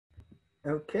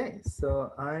Okay,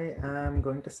 so I am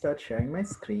going to start sharing my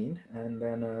screen and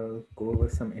then I'll go over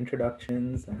some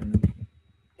introductions and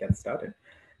get started.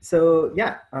 So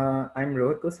yeah, I'm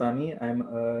Rohit Goswami. I'm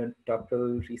a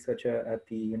doctoral researcher at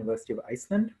the University of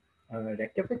Iceland,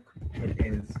 Reykjavik. It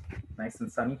is nice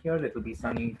and sunny here. It will be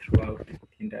sunny throughout the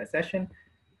entire session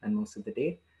and most of the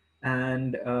day.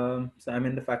 And so I'm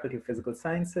in the Faculty of Physical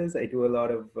Sciences. I do a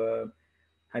lot of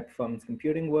high performance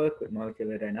computing work with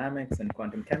molecular dynamics and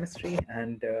quantum chemistry.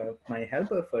 And my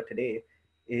helper for today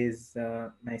is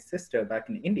my sister back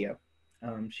in India.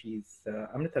 She's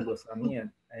Amrita Goswami.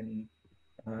 And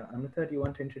Amrita, do you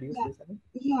want to introduce Yeah, yourself?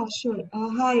 yeah, sure.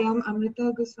 Hi, I'm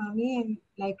Amrita Goswami, and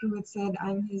like Rohit said,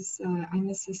 I'm his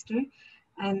sister,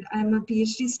 and I'm a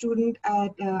PhD student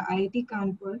at IIT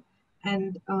Kanpur,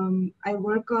 and I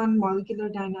work on molecular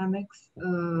dynamics.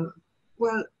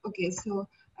 Okay, so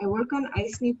I work on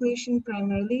ice nucleation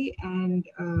primarily, and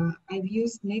I've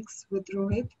used Nix with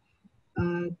Rohit.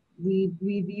 Uh,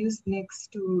 we've used Nix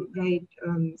to write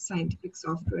scientific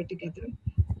software together.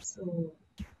 So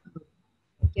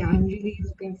yeah, I'm really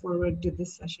looking forward to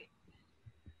this session.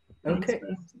 Thanks Okay, for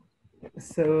asking.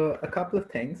 so a couple of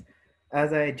things.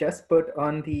 As I just put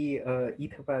on the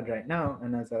Etherpad right now,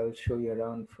 and as I'll show you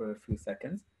around for a few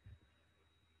seconds,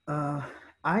 Uh,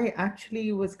 I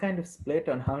actually was kind of split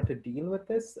on how to deal with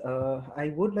this.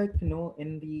 I would like to know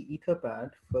in the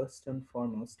Etherpad, first and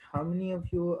foremost, how many of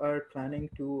you are planning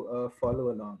to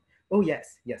follow along? Oh,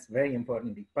 yes, yes, very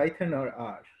importantly, Python or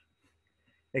R?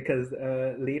 Because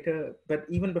later, but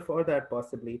even before that,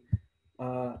 possibly,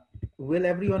 uh, will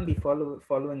everyone be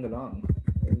following along?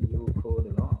 Will you code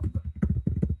along?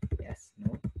 Yes,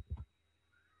 no?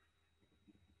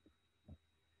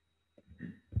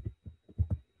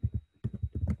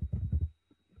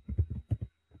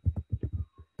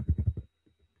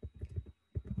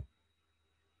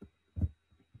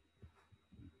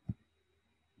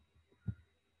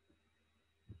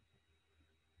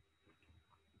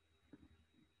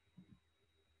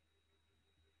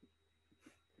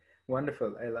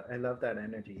 Wonderful. I love that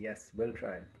energy. Yes, we'll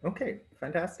try. Okay,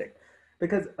 fantastic.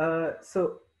 Because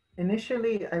so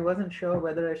initially I wasn't sure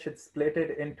whether I should split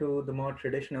it into the more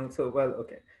traditional. So, well,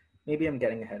 okay, maybe I'm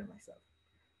getting ahead of myself.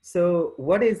 So,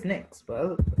 what is Nix?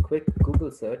 Well, a quick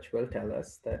Google search will tell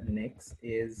us that Nix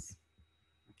is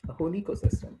a whole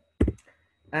ecosystem.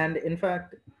 And in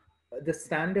fact, the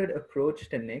standard approach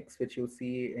to Nix, which you'll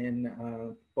see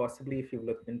in possibly if you've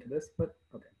looked into this, but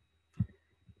okay.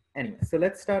 Anyway, so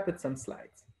let's start with some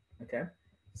slides. Okay,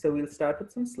 so we'll start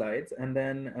with some slides, and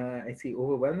then I see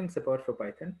overwhelming support for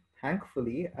Python.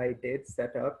 Thankfully, I did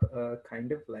set up a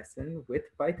kind of lesson with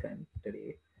Python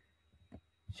today.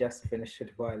 Just finished it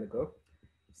a while ago,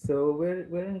 so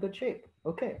we're in good shape.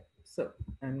 Okay, so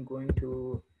I'm going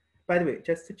to. By the way,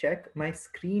 just to check, my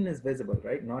screen is visible,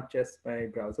 right? Not just my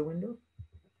browser window.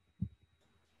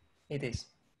 It is.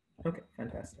 Okay,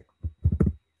 fantastic.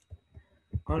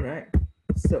 All right.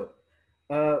 So,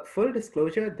 full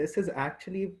disclosure, this is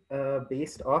actually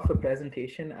based off a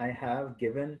presentation I have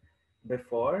given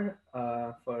before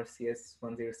for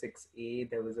CS106A.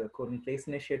 There was a code in place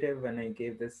initiative when I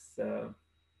gave this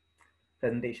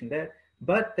presentation there,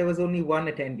 but there was only one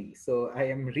attendee. So I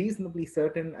am reasonably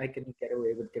certain I can get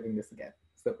away with giving this again.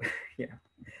 So yeah,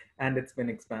 and it's been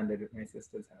expanded with my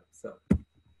sister's help. So,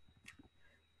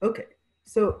 okay.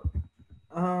 So,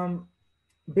 um,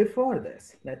 before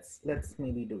this, let's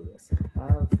maybe do this.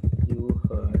 Have you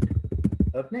heard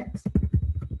of Next?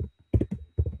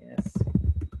 Yes.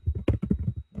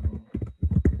 No.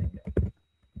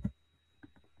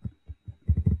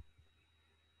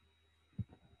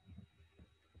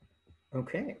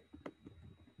 Okay.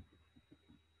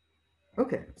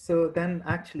 Okay. So then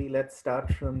actually let's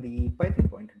start from the Python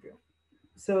point of view.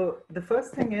 So the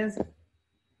first thing is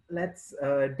let's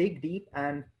dig deep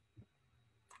and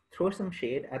throw some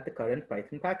shade at the current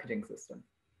Python packaging system.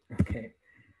 Okay.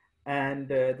 And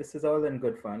this is all in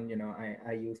good fun. You know,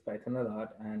 I use Python a lot,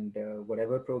 and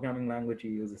whatever programming language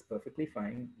you use is perfectly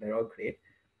fine. They're all great.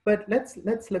 But let's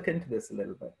look into this a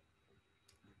little bit.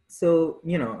 So,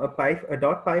 you know, a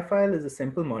 .py file is a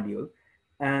simple module.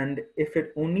 And if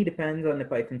it only depends on the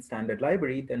Python standard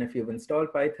library, then if you've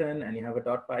installed Python and you have a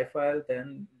 .py file,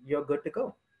 then you're good to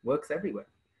go. Works everywhere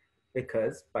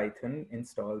because Python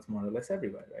installs more or less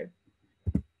everywhere, right?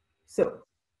 So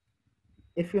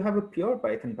if you have a pure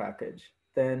Python package,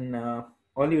 then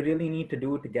all you really need to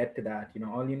do to get to that, you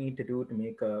know, all you need to do to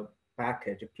make a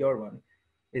package, a pure one,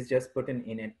 is just put in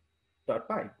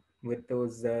init.py with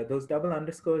those double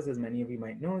underscores, as many of you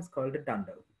might know, is called a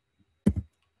dundle,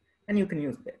 and you can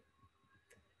use bit.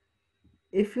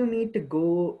 If you need to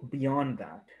go beyond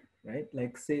that, right?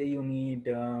 Like say you need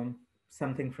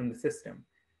something from the system,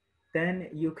 then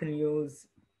you can use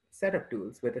setup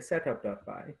tools with a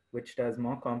setup.py, which does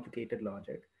more complicated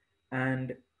logic.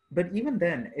 And but even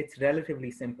then, it's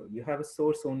relatively simple. You have a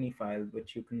source only file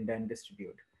which you can then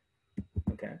distribute.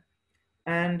 Okay.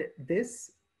 And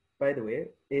this, by the way,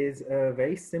 is a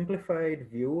very simplified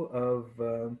view of.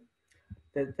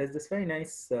 There's this very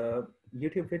nice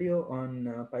YouTube video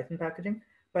on Python packaging.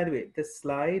 By the way, the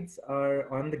slides are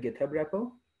on the GitHub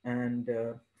repo, and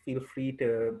feel free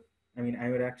to. I mean, I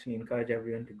would actually encourage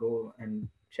everyone to go and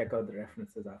check out the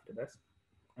references after this.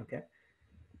 Okay.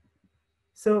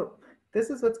 So this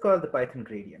is what's called the Python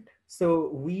gradient.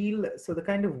 So the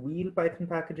kind of wheel Python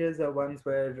packages are ones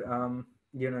where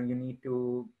you need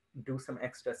to do some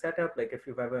extra setup. Like if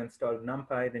you've ever installed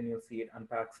NumPy, then you'll see it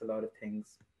unpacks a lot of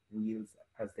things, wheels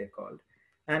as they're called.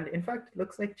 And in fact, it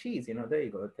looks like cheese. There you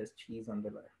go. There's cheese on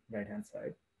the right hand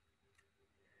side.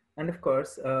 And of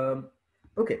course,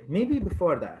 okay, maybe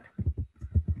before that,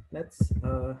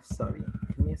 sorry,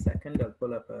 give me a second. I'll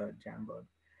pull up a Jamboard.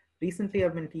 Recently,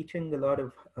 I've been teaching a lot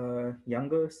of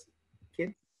younger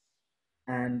kids,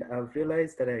 and I've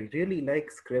realized that I really like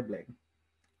scribbling.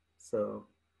 So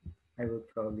I will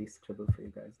probably scribble for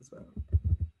you guys as well.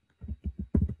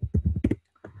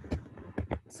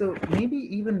 So maybe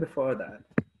even before that,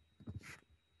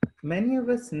 many of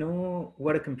us know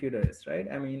what a computer is, right?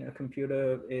 I mean, a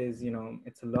computer is,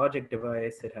 it's a logic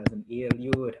device. It has an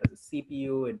ALU, it has a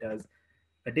CPU, it does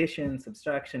addition,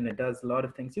 subtraction, it does a lot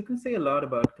of things. You can say a lot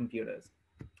about computers.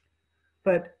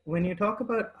 But when you talk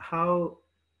about how,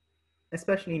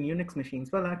 especially in Unix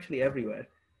machines, well, actually everywhere,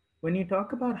 when you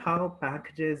talk about how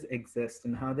packages exist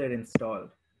and how they're installed,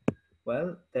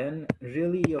 well, then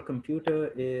really your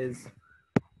computer is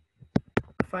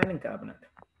a filing cabinet.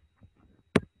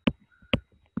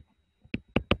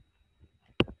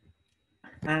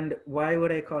 And why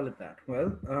would I call it that?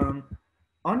 Well,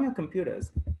 on your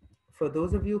computers, for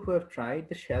those of you who have tried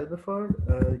the shell before,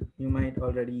 you might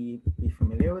already be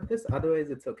familiar with this. Otherwise,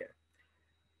 it's okay.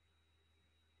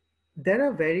 There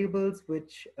are variables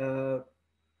which,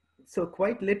 so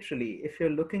quite literally, if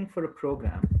you're looking for a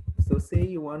program, so say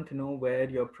you want to know where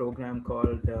your program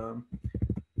called,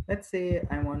 let's say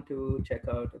I want to check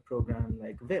out a program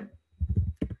like Vim.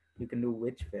 You can do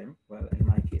which Vim. Well, in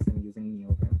my case, I'm using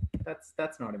NeoVim.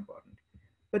 That's not important.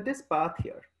 But this path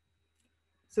here,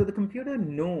 so the computer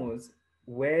knows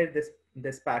where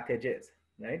this package is,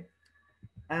 right?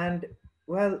 And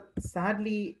well,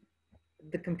 sadly,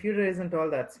 the computer isn't all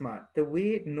that smart. The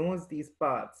way it knows these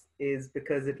paths is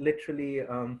because it literally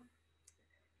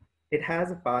it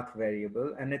has a path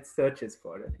variable and it searches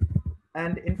for it.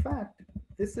 And in fact,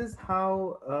 this is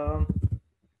how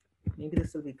maybe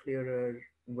this will be clearer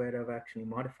where I've actually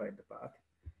modified the path.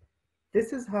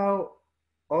 This is how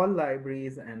all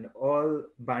libraries and all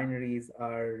binaries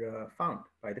are found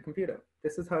by the computer.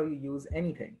 This is how you use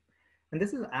anything. And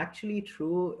this is actually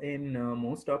true in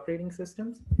most operating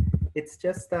systems. It's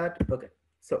just that, okay,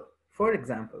 so for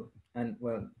example, and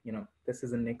well, this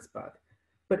is a Nix path,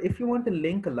 but if you want to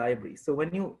link a library, so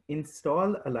when you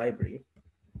install a library,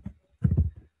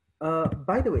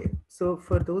 by the way, so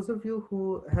for those of you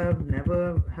who have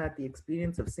never had the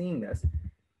experience of seeing this,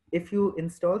 if you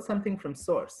install something from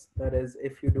source, that is,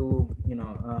 if you do,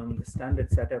 the standard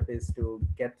setup is to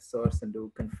get the source and do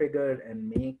configure and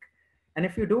make. And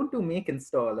if you don't do make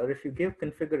install, or if you give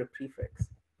configure a prefix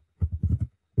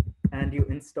and you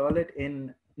install it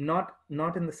in, not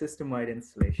in the system-wide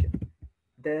installation,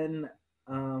 then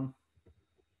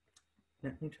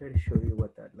let me try to show you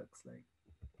what that looks like.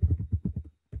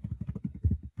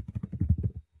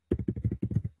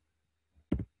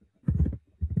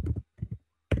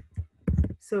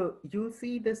 So you'll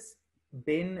see this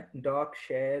bin doc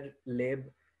share lib.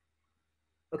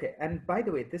 Okay, and by the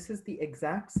way, this is the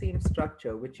exact same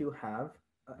structure which you have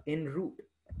in root.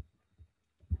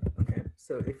 Okay,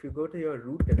 so if you go to your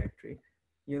root directory,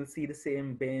 you'll see the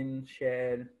same bin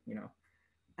share,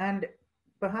 and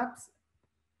perhaps,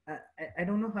 I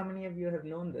don't know how many of you have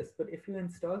known this, but if you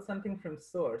install something from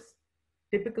source,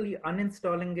 typically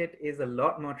uninstalling it is a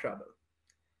lot more trouble.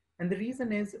 And the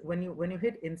reason is when you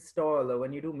hit install or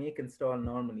when you do make install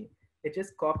normally, it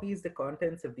just copies the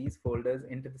contents of these folders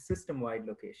into the system-wide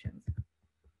locations.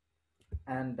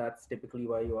 And that's typically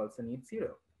why you also need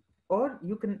 0. Or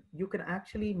you can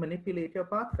actually manipulate your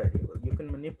path variable. You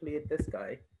can manipulate this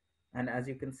guy. And as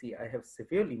you can see, I have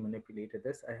severely manipulated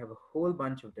this. I have a whole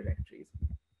bunch of directories.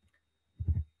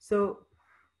 So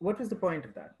what was the point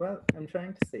of that? Well, I'm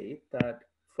trying to say that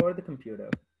for the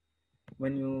computer,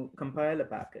 when you compile a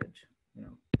package,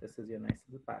 this is your nice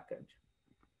little package,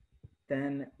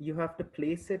 then you have to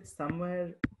place it somewhere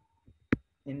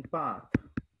in path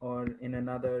or in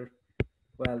another.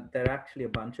 Well, there are actually a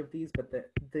bunch of these, but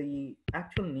the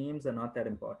actual names are not that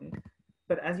important.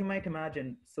 But as you might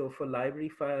imagine, so for library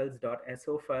files,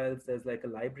 .so files, there's like a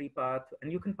library path,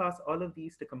 and you can pass all of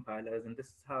these to compilers, and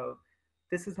this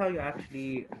is how you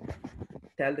actually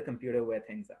tell the computer where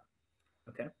things are.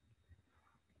 Okay.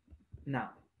 Now,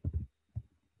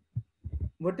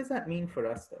 what does that mean for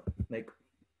us though? Like,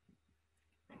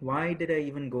 why did I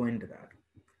even go into that?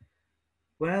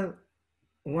 Well,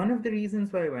 one of the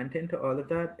reasons why I went into all of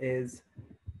that is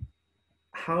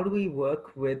how do we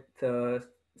work with,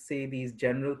 say, these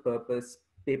general purpose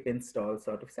pip install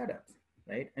sort of setups,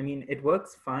 right? I mean, it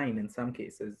works fine in some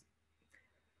cases,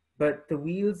 but the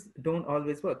wheels don't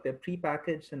always work. They're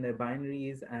pre-packaged and they're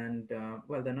binaries, and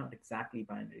well, they're not exactly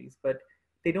binaries, but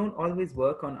they don't always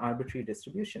work on arbitrary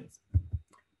distributions.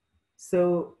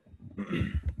 So,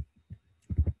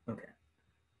 okay.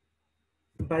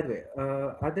 By the way,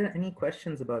 are there any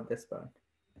questions about this part?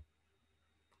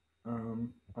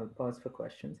 I'll pause for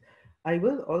questions. I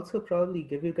will also probably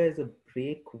give you guys a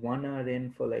break 1 hour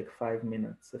in for like 5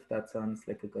 minutes, if that sounds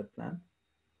like a good plan.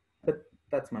 But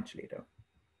that's much later.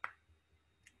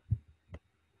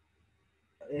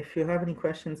 If you have any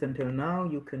questions until now,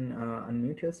 you can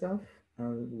unmute yourself.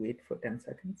 I'll wait for 10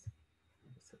 seconds.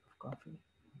 A sip of coffee.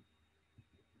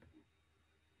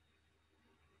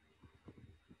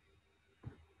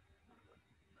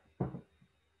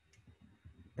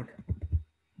 Okay.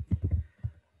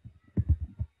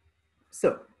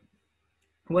 So,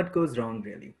 what goes wrong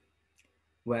really?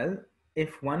 Well,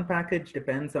 if one package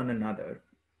depends on another,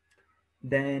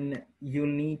 then you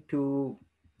need to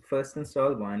first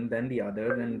install one, then the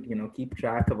other, and keep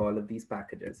track of all of these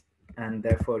packages, and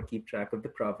therefore keep track of the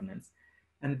provenance.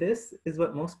 And this is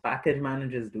what most package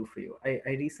managers do for you. I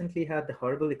recently had the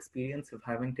horrible experience of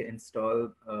having to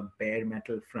install a bare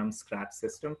metal from scratch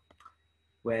system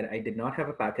where I did not have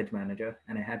a package manager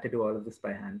and I had to do all of this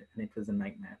by hand, and it was a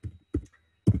nightmare.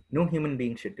 No human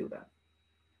being should do that.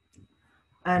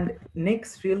 And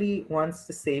Nix really wants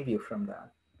to save you from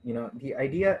that. The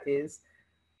idea is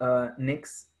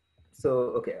Nix. So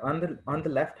okay, on the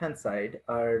left hand side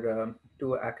are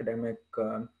two academic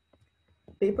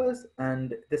papers,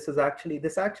 and this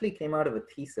actually came out of a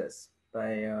thesis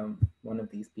by one of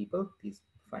these people, these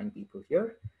fine people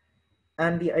here.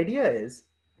 And the idea is,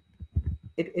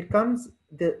 it comes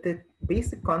the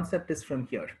basic concept is from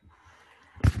here.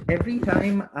 Every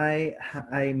time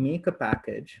I make a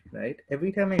package, right?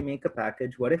 Every time I make a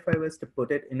package, what if I was to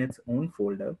put it in its own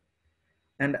folder,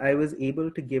 and I was able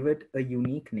to give it a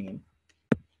unique name,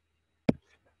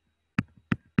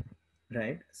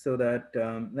 right? So that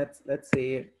let's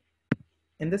say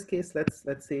in this case,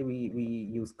 let's say we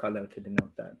use color to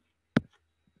denote that.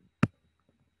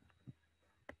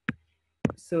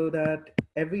 So that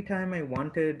every time I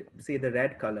wanted, say, the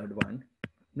red colored one,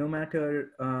 no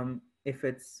matter if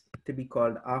it's to be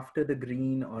called after the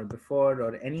green or before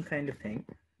or any kind of thing,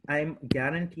 I'm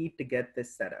guaranteed to get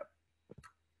this setup.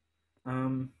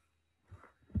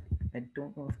 I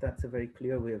don't know if that's a very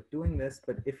clear way of doing this,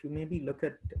 but if you maybe look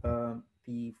at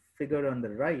the figure on the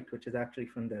right, which is actually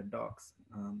from their docs,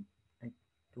 I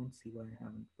don't see why I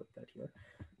haven't put that here,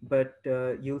 but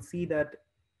you'll see that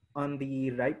on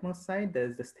the rightmost side,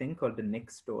 there's this thing called the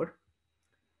Nix store,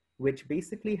 which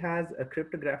basically has a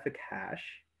cryptographic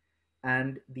hash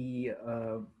and the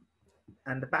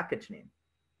package name.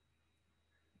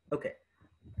 Okay.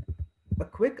 A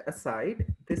quick aside,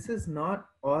 this is not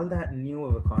all that new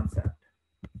of a concept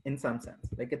in some sense.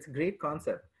 Like, it's a great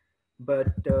concept,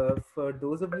 but for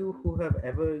those of you who have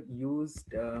ever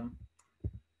used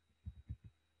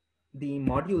the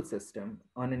module system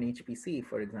on an HPC,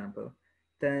 for example,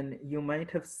 then you might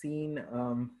have seen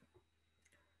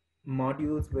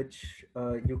modules which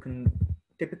you can,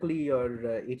 typically your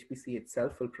HPC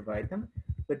itself will provide them,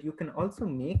 but you can also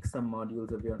make some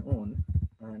modules of your own.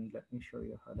 And let me show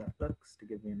you how that looks to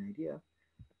give you an idea.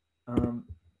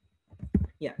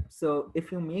 Yeah, so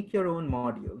if you make your own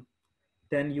module,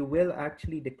 then you will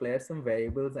actually declare some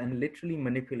variables and literally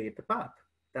manipulate the path.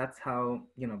 That's how,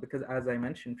 because as I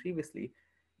mentioned previously,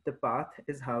 the path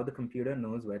is how the computer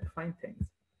knows where to find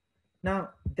things. Now,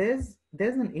 there's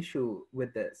an issue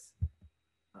with this,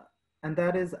 and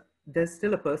that is there's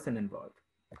still a person involved.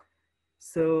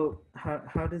 So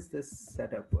how does this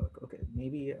setup work? Okay,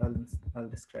 maybe I'll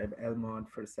describe lmod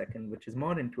for a second, which is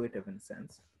more intuitive in a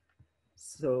sense.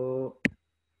 So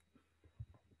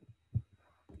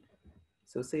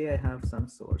say I have some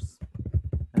source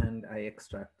and I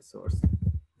extract the source.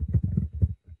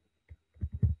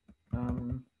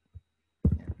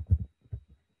 Yeah.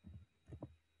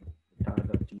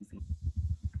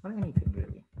 or anything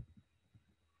really.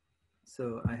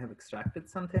 So I have extracted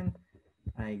something,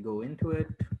 I go into it,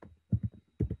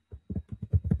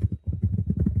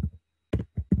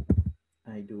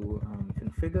 I do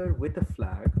configure with a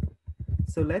flag.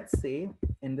 So let's say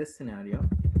in this scenario,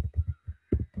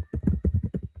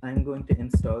 I'm going to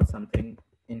install something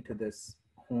into this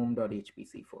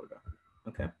home.hpc folder.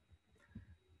 Okay.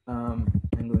 I'm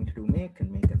going to do make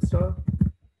and make install.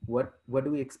 What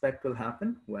do we expect will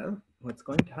happen? Well, what's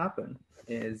going to happen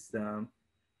is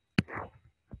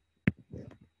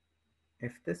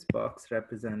if this box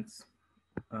represents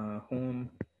home.hpc,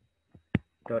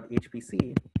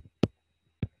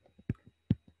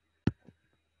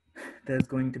 there's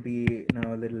going to be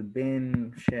now a little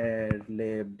bin, share,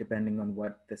 lib, depending on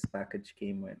what this package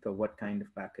came with or what kind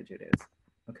of package it is.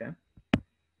 Okay.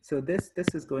 So this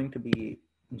is going to be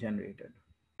generated.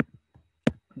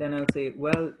 Then I'll say,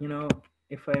 well,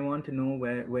 if I want to know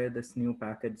where this new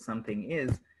package something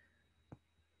is,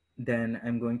 then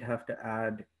I'm going to have to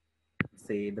add,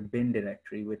 say, the bin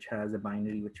directory, which has a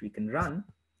binary which we can run,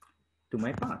 to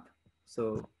my path.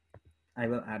 So I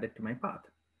will add it to my path.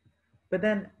 But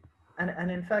then,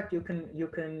 and in fact, you can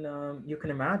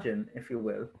imagine, if you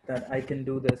will, that I can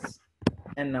do this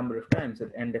n number of times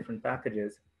with n different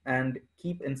packages and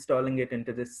keep installing it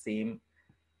into this same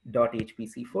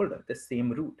 .hpc folder, the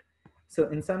same root. So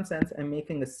in some sense, I'm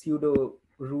making a pseudo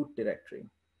root directory,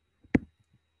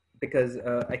 because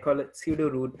I call it pseudo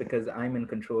root because I'm in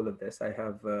control of this. I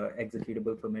have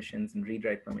executable permissions and read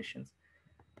write permissions.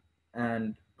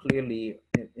 And clearly,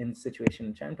 in the situation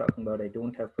which I'm talking about, I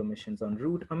don't have permissions on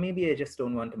root, or maybe I just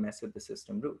don't want to mess with the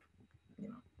system root.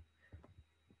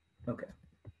 Okay.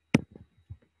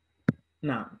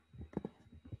 Now,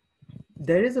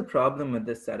 there is a problem with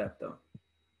this setup, though.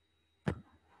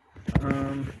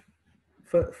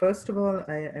 First of all,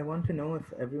 I want to know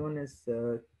if everyone is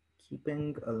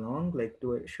keeping along. Like,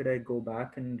 should I go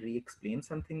back and re-explain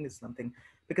something? Is something,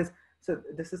 because so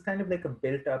this is kind of like a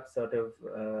built-up sort of.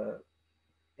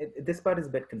 This part is a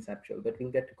bit conceptual, but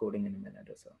we'll get to coding in a minute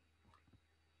or so.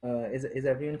 Is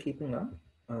everyone keeping up?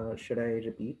 Should I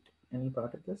repeat any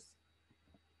part of this?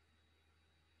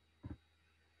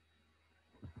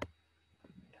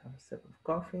 Have a sip of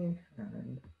coffee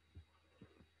and.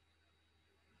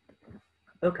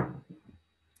 Okay.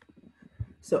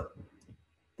 So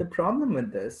the problem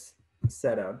with this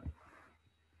setup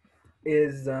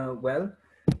is, well,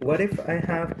 what if I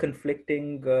have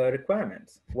conflicting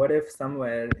requirements? What if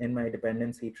somewhere in my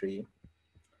dependency tree,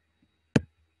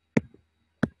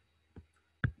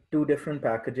 two different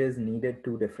packages needed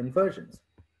two different versions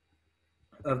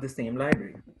of the same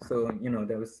library? So,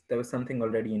 there was something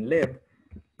already in lib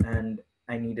and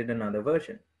I needed another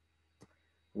version.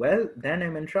 Well, then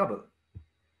I'm in trouble.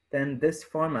 Then this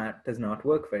format does not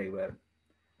work very well.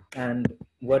 And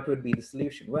what would be the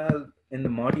solution? Well, in the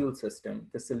module system,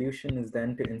 the solution is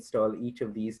then to install each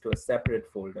of these to a separate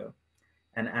folder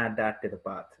and add that to the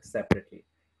path separately.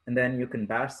 And then you can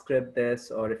bash script this,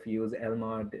 or if you use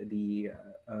lmod, the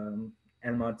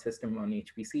lmod system on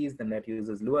HPCs, then that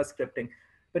uses Lua scripting.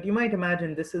 But you might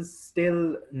imagine this is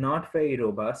still not very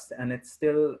robust, and it's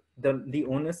still, the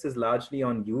onus is largely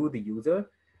on you, the user.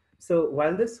 So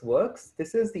while this works,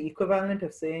 this is the equivalent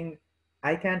of saying,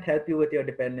 I can't help you with your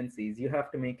dependencies. You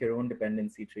have to make your own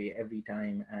dependency tree every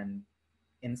time and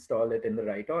install it in the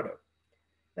right order.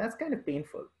 That's kind of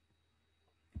painful.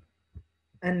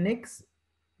 And Nix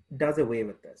does away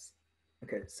with this.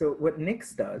 Okay, so what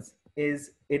Nix does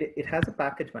is it has a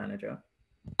package manager,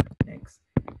 Nix,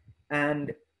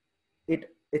 and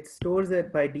it stores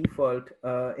it by default.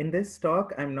 In this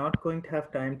talk, I'm not going to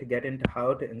have time to get into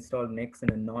how to install Nix in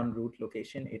a non-root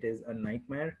location. It is a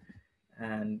nightmare,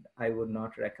 and I would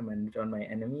not recommend it on my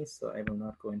enemies, so I will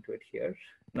not go into it here.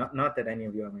 Not that any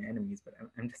of you are my enemies, but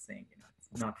I'm just saying,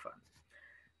 it's not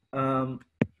fun.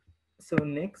 So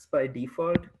Nix by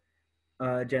default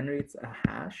generates a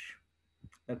hash,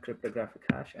 a cryptographic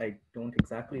hash. I don't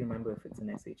exactly remember if it's an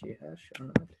SHA hash or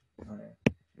not,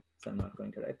 so I'm not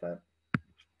going to write that.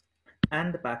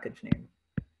 And the package name.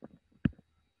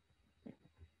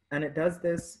 And it does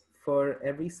this for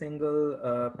every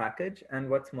single package. And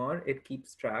what's more, it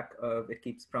keeps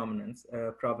provenance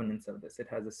of this. It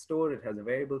has a store, it has a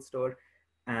variable store.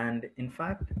 And in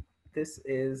fact, this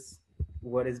is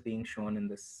what is being shown in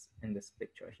this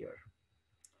picture here.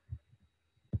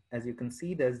 As you can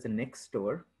see, there's the Nix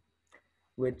store,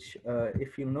 which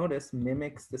if you notice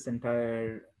mimics this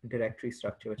entire directory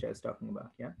structure, which I was talking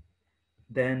about, yeah?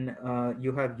 Then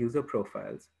you have user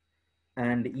profiles.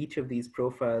 And each of these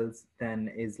profiles then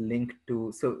is linked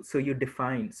to, so you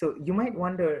define, so you might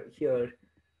wonder here,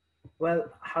 Well,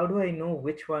 how do I know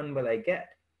which one will I get?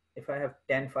 If I have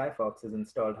 10 Firefoxes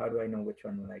installed, how do I know which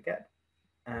one will I get?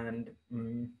 And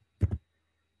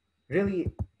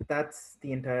really, that's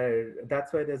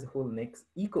why there's a whole Nix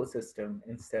ecosystem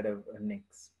instead of a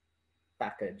Nix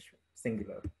package,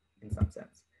 singular in some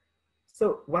sense.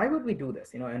 So why would we do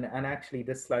this? And actually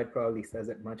this slide probably says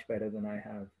it much better than I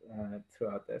have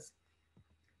throughout this.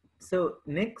 So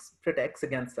Nix protects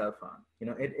against self-harm.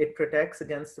 It protects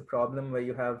against the problem where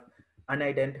you have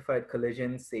unidentified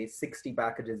collisions, say 60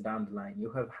 packages down the line.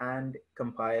 You have hand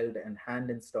compiled and hand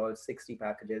installed 60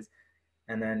 packages,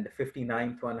 and then the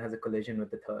 59th one has a collision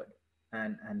with the third.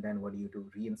 And then what do?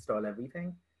 Reinstall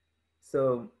everything?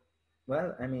 So,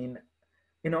 well, I mean,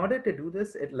 in order to do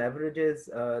this, it leverages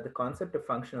the concept of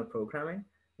functional programming.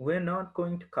 We're not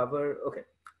going to cover, okay,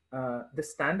 the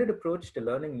standard approach to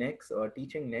learning Nix or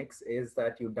teaching Nix is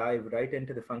that you dive right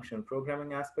into the functional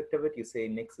programming aspect of it. You say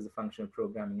Nix is a functional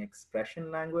programming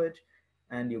expression language,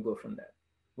 and you go from there.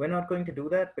 We're not going to do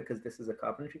that because this is a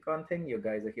CarpentryCon thing. You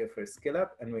guys are here for a skill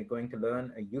up, and we're going to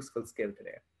learn a useful skill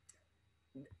today.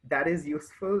 That is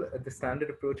useful. The standard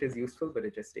approach is useful, but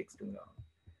it just takes too long.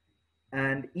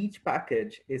 And each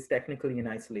package is technically in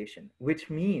isolation, which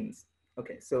means,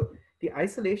 okay, so the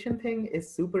isolation thing is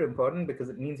super important because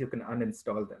it means you can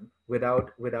uninstall them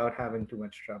without having too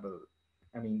much trouble.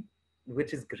 I mean,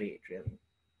 which is great, really.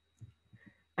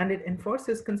 And it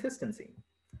enforces consistency.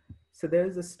 So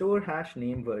there's a store hash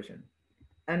name version.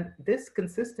 And this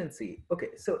consistency,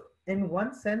 okay, so in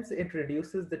one sense, it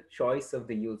reduces the choice of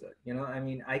the user. I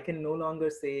mean, I can no longer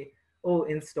say, oh,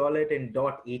 install it in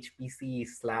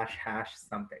 .hpc/hash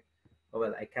something. Oh,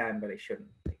 well, I can, but I shouldn't.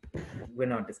 We're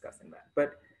not discussing that.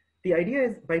 But the idea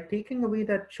is by taking away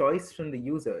that choice from the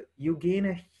user, you gain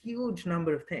a huge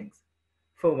number of things.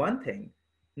 For one thing,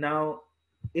 now,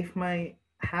 if my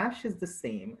hash is the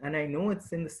same, and I know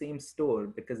it's in the same store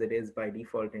because it is by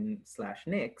default in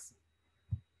 /nix,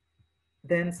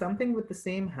 then something with the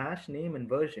same hash name and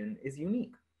version is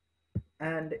unique.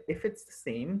 And if it's the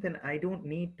same, then I don't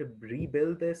need to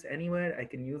rebuild this anywhere. I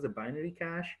can use a binary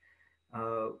cache.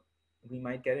 Uh, we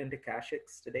might get into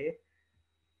cachex today.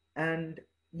 And,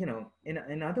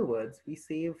 in other words, we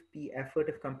save the effort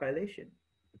of compilation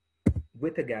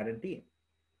with a guarantee.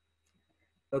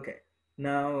 Okay,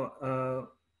 now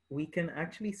we can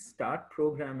actually start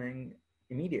programming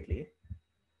immediately.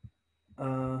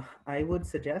 I would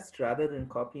suggest rather than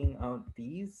copying out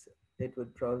these, it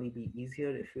would probably be easier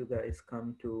if you guys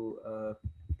come to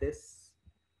this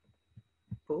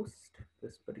post,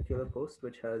 this particular post,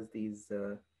 which has these.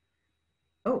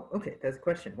 Oh, okay, there's a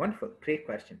question. Wonderful, great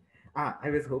question. I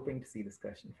was hoping to see this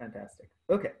question. Fantastic.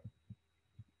 Okay.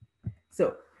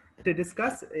 So to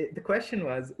discuss, the question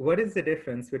was, what is the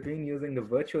difference between using a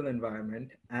virtual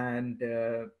environment and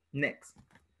Nix?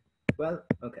 Well,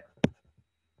 okay.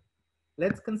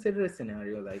 Let's consider a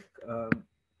scenario like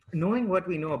knowing what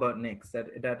we know about Nix, that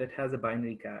it has a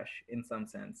binary cache in some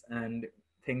sense and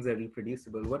things are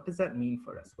reproducible. What does that mean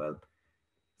for us? Well,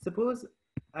 suppose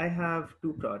I have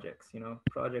two projects,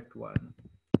 project one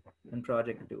and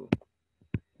project two,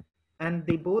 and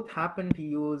they both happen to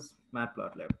use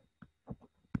matplotlib.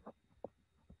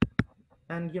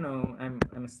 And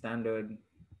I'm a standard,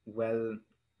 well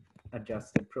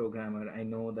adjusted programmer. I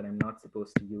know that I'm not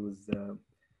supposed to use the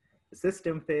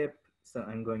system pip, so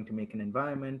I'm going to make an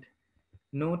environment.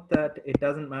 Note that it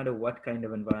doesn't matter what kind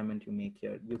of environment you make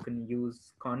here. You can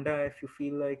use Conda if you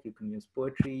feel like, you can use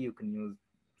Poetry, you can use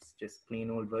just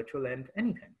plain old virtual env,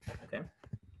 anything, okay?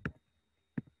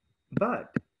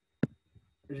 But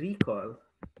recall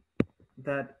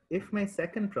that if my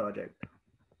second project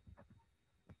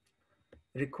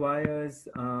requires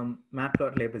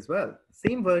matplotlib as well,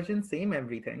 same version, same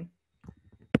everything,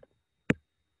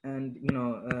 and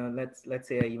let's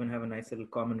say I even have a nice little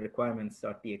common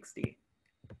requirements.txt,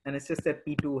 and it's just that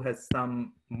P2 has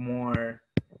some more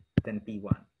than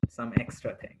P1, some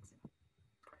extra things.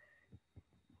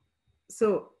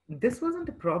 So this wasn't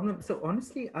a problem. So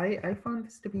honestly, I found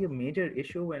this to be a major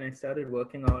issue when I started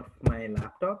working off my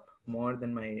laptop more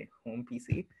than my home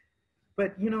PC.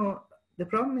 But the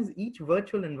problem is each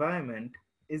virtual environment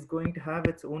is going to have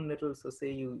its own little, so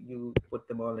say you put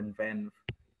them all in venv.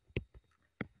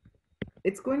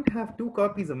 It's going to have two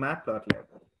copies of matplotlib,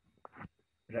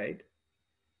 right?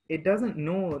 It doesn't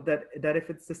know that if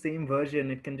it's the same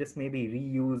version, it can just maybe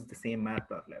reuse the same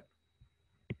matplotlib.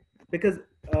 Because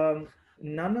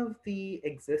none of the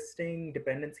existing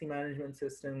dependency management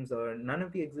systems or none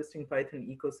of the existing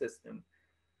Python ecosystem,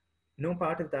 no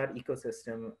part of that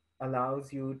ecosystem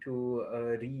allows you to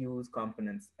reuse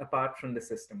components apart from the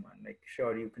system one. Like,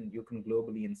 sure, you can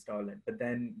globally install it, but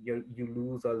then you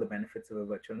lose all the benefits of a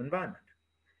virtual environment.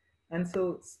 And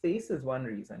so space is one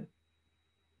reason.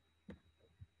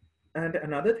 And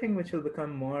another thing which will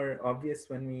become more obvious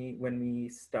when we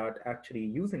start actually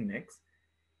using Nix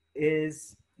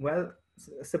is, well,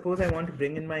 suppose I want to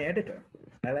bring in my editor.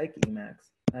 I like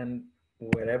Emacs, and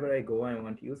wherever I go, I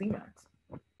want to use Emacs.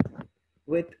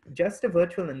 With just a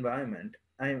virtual environment,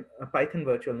 I'm a Python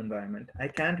virtual environment, I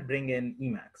can't bring in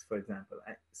Emacs, for example.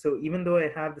 So even though I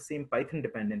have the same Python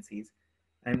dependencies,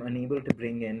 I'm unable to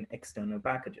bring in external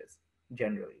packages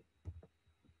generally.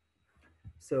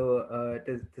 So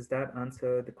does that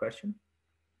answer the question?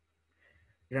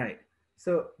 Right.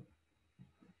 So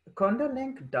Conda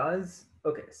Link does,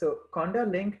 okay, so Conda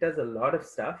Link does a lot of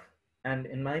stuff. And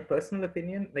in my personal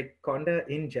opinion, like Conda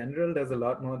in general does a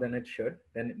lot more than it should,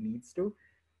 than it needs to,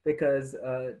 because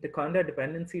the Conda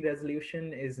dependency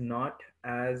resolution is not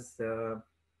as,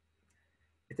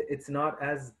 it's not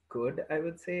as good, I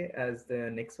would say, as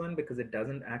the Nix one, because it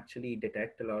doesn't actually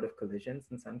detect a lot of collisions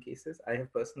in some cases. I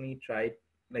have personally tried,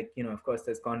 like, of course,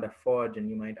 there's Conda Forge, and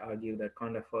you might argue that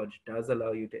Conda Forge does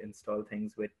allow you to install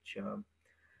things which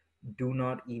do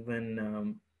not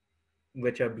even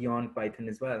which are beyond Python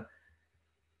as well.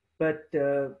 But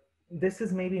this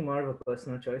is maybe more of a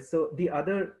personal choice. So the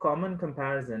other common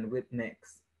comparison with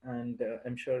Nix, and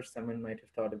I'm sure someone might have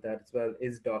thought of that as well,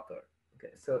 is Docker.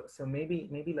 Okay, so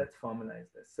maybe let's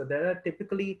formalize this. So there are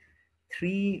typically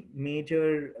three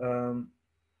major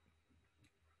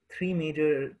three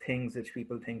major things which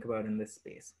people think about in this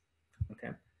space. Okay,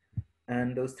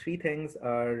 and those three things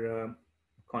are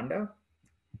Conda,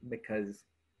 because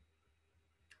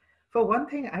for one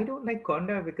thing, I don't like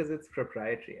Conda because it's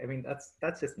proprietary. I mean,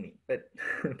 that's just me. But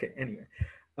okay, anyway.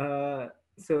 Uh,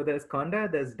 so there's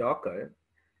Conda, there's Docker,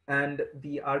 and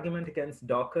the argument against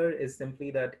Docker is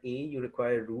simply that A, you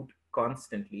require root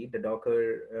constantly. The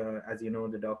Docker, as you know,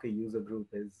 the Docker user group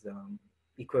is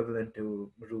equivalent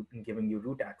to root and giving you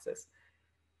root access.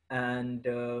 And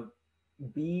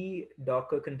B,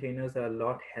 Docker containers are a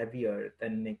lot heavier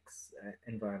than Nix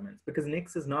environments, because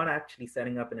Nix is not actually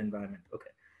setting up an environment.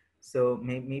 Okay, so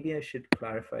maybe I should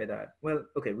clarify that. Well,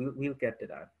 okay, we'll get to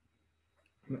that.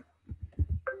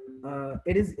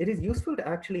 It is useful to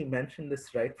actually mention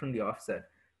this right from the offset,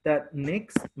 that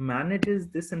Nix manages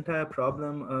this entire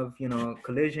problem of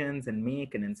collisions and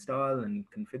make and install and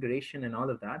configuration and all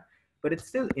of that, but it's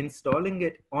still installing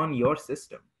it on your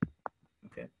system.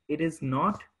 Okay, it is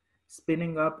not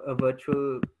spinning up a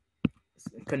virtual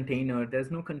container.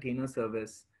 There's no container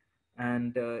service,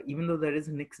 and even though there is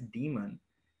a Nix daemon,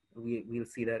 we'll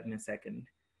see that in a second.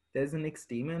 There's a Nix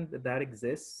daemon that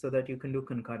exists so that you can do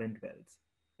concurrent builds.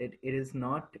 It is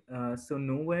not so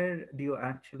nowhere do you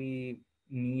actually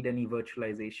need any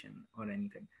virtualization or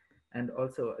anything. And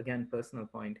also, again, personal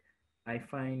point, I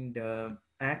find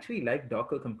I actually like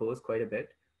Docker Compose quite a bit,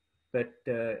 but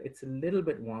it's a little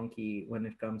bit wonky when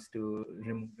it comes to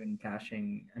removing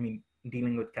caching. I mean,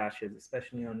 dealing with caches,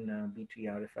 especially on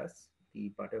B3RFS, the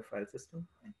Butter file system.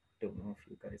 I don't know if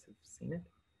you guys have seen it,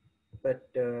 but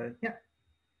yeah.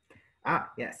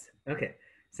 Ah, yes. Okay.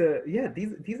 So yeah,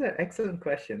 these are excellent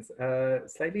questions.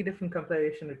 Slightly different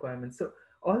compilation requirements. So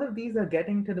all of these are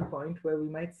getting to the point where we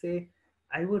might say,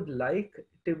 I would like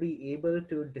to be able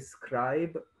to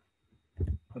describe.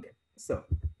 Okay. So,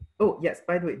 oh yes,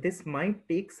 by the way, this might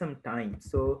take some time.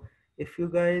 So if you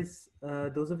guys,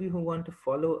 those of you who want to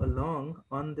follow along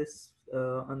on this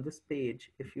page,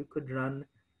 if you could run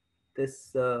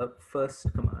this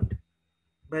first command.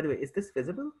 By the way, is this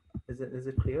visible? Is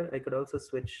it clear? I could also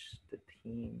switch the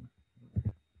theme.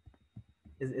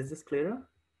 Is this clearer?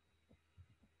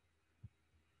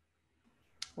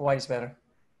 White is better.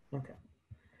 Okay.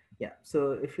 Yeah.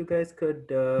 So if you guys could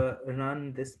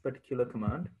run this particular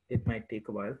command, it might take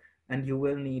a while, and you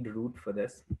will need root for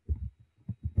this.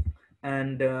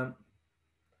 And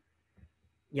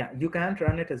yeah, you can't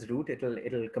run it as root.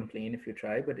 It'll complain if you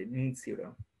try, but it needs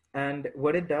sudo. And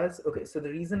what it does, okay, so the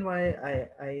reason why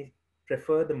I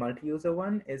prefer the multi-user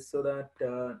one is so that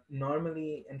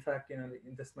normally, in fact,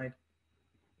 this might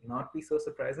not be so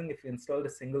surprising. If you installed a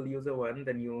single user one,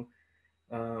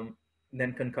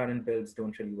 then concurrent builds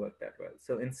don't really work that well.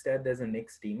 So instead, there's a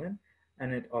Nix daemon,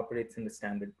 and it operates in the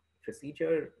standard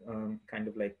procedure, kind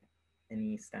of like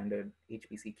any standard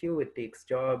HPC queue. It takes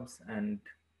jobs and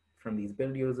from these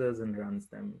build users and runs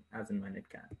them as and when it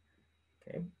can.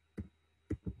 Okay.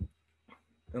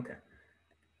 Okay.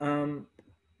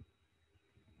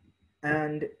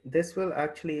 And this will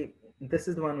actually, this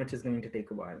is the one which is going to take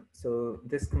a while. So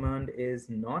this command is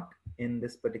not in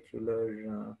this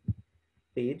particular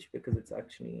page because it's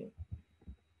actually,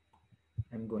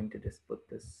 I'm going to just put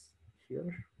this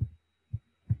here.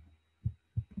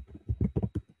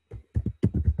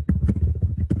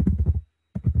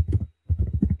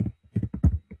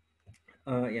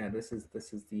 Yeah, this is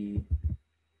the,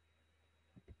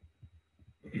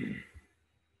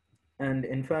 and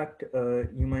in fact,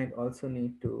 you might also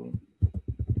need to,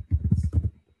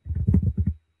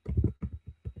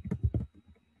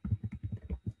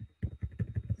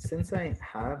 since I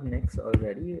have Nix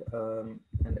already,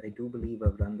 and I do believe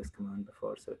I've run this command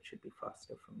before, so it should be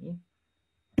faster for me.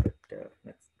 But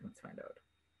let's find out.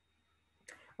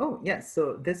 Oh yes,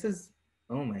 so this is,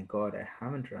 oh my god, I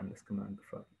haven't run this command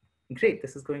before. Great,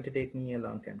 this is going to take me a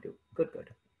long time too. Good.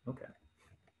 Okay.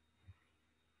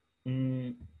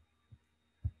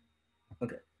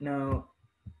 Okay, now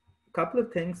a couple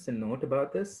of things to note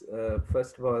about this.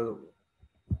 First of all,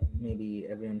 maybe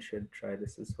everyone should try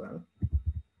this as well.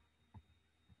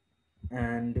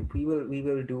 And we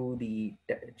will do the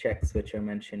checks which are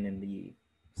mentioned in the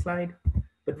slide.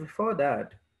 But before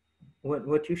that,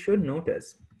 what you should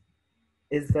notice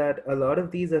is that a lot of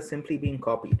these are simply being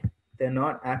copied. They're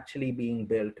not actually being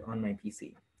built on my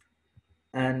PC.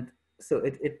 And so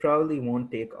it probably won't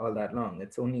take all that long.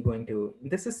 It's only going to,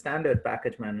 this is standard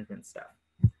package management stuff.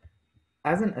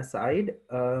 As an aside,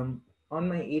 on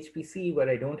my HPC where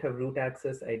I don't have root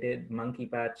access, I did monkey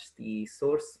patch the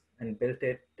source and built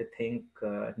it to think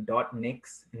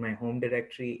 .nix in my home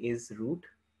directory is root.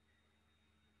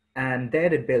 And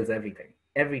there it builds everything,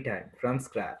 every time from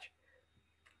scratch.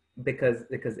 Because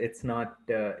it's not,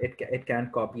 it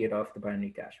can't copy it off the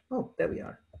binary cache. Oh, there we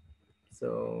are.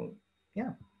 So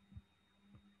yeah,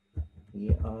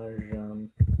 we are,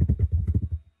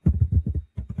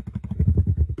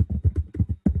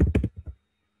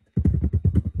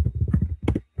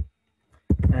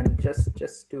 and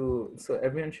just to, so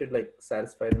everyone should like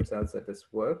satisfy themselves that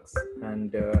this works.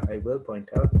 And I will point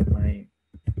out that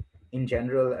in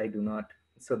general, I do not,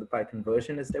 so the Python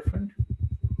version is different.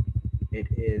 It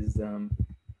is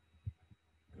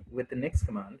with the Nix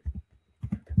command.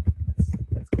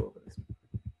 Let's go over this.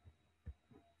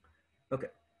 Okay,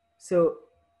 so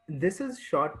this is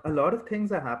short. A lot of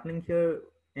things are happening here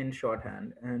in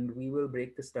shorthand, and we will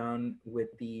break this down with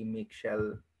the make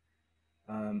shell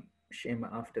shim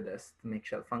after this, the make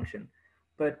shell function.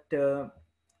 But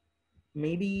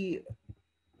maybe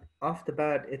off the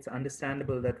bat, it's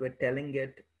understandable that we're telling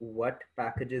it what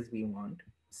packages we want.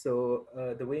 So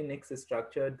the way Nix is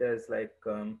structured, there's like,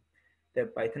 there are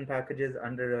Python packages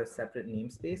under a separate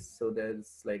namespace. So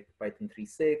there's like Python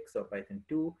 3.6 or Python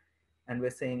 2. And we're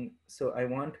saying, so I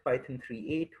want Python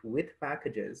 3.8 with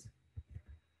packages.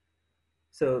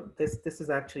 So this is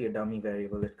actually a dummy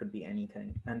variable. It could be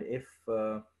anything. And if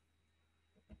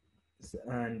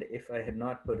I had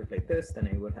not put it like this, then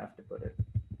I would have to put it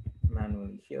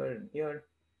manually here and here.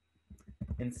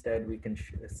 Instead, we can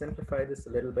simplify this a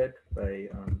little bit by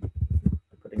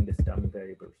putting this dummy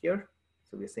variable here.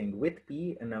 So we're saying with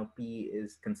P, and now P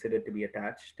is considered to be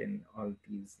attached in all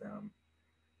these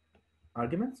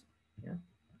arguments. Yeah.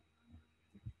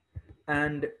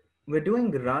 And we're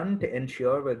doing run to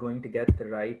ensure we're going to get the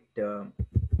right.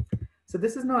 So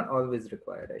this is not always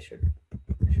required. I should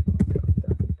point out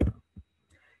that.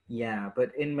 Yeah,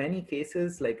 but in many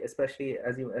cases, like especially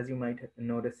as you might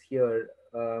notice here,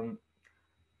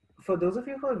 for those of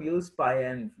you who have used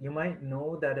PyEnv, you might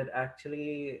know that it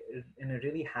actually, in a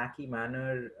really hacky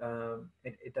manner,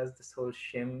 it does this whole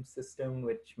shim system,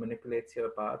 which manipulates your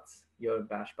paths, your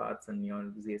bash paths and your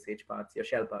ZSH paths, your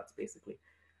shell paths, basically,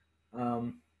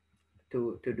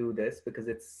 to do this, because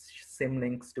it's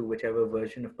symlinks to whichever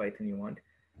version of Python you want.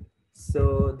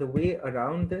 So the way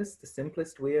around this, the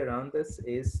simplest way around this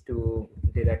is to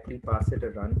directly pass it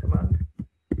a run command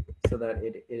so that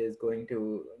it is going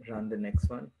to run the next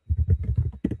one.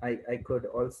 I could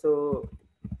also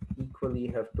equally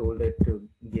have told it to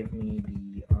give me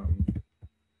the,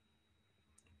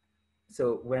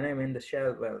 so when I'm in the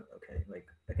shell, well, okay, like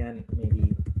again,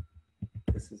 maybe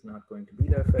this is not going to be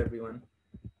there for everyone.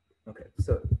 Okay,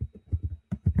 so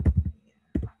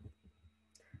yeah.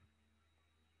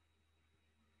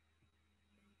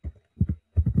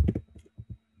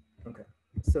 Okay,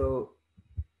 so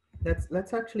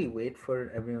let's actually wait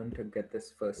for everyone to get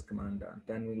this first command done.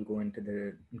 Then we'll go into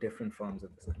the different forms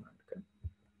of this command. Okay.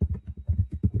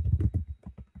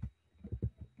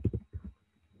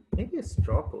 Maybe a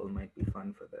straw poll might be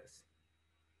fun for this.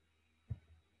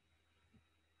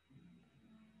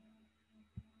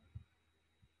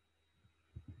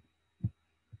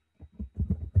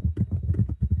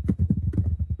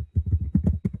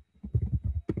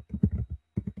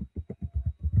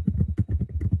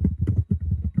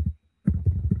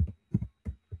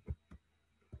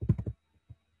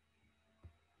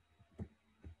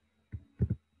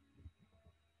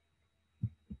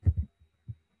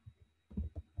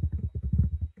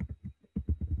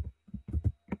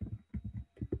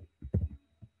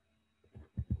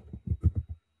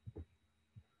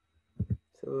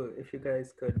 So if you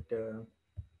guys could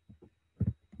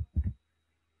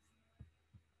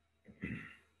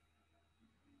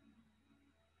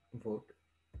vote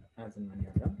as and when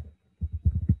you're done.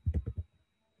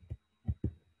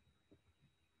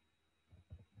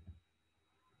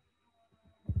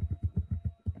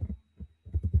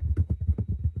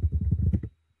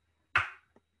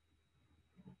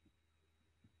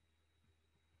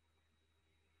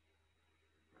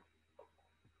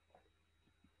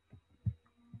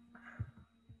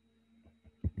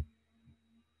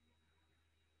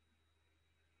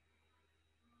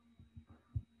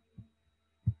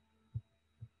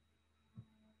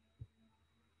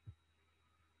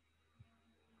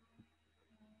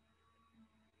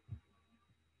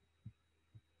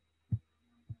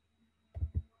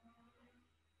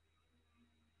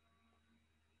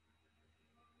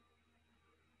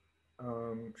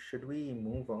 Should we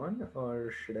move on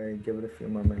or should I give it a few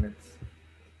more minutes?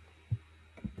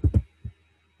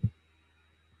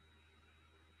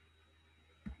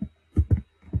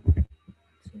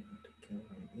 So, to kill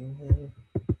my email.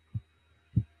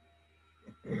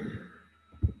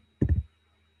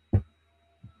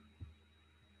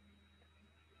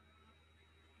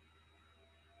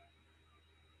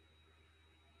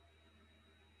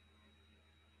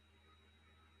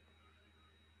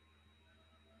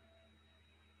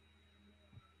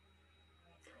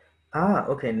 Ah,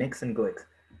 okay, Nix and GUIX.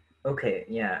 Okay,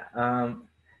 yeah.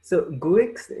 So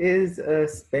GUIX is a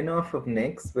spin-off of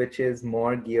Nix, which is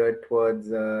more geared towards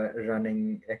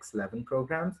running X11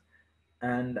 programs.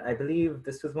 And I believe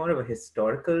this was more of a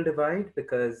historical divide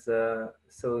because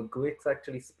so GUIX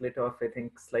actually split off, I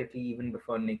think, slightly even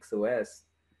before Nix OS.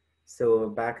 So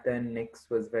back then, Nix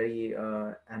was very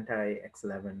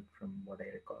anti-X11 from what I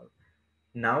recall.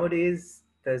 Nowadays,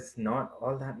 there's not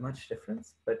all that much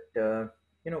difference, but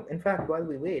in fact, while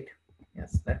we wait,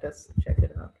 yes, let us check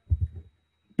it out.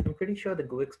 I'm pretty sure the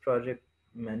GUIX project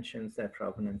mentions that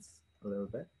provenance a little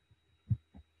bit.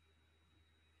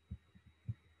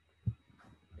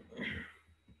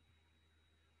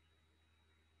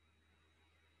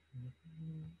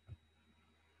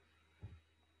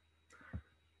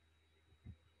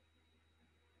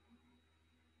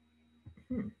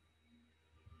 Hmm.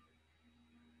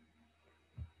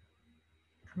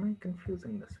 Am I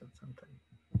confusing this with something?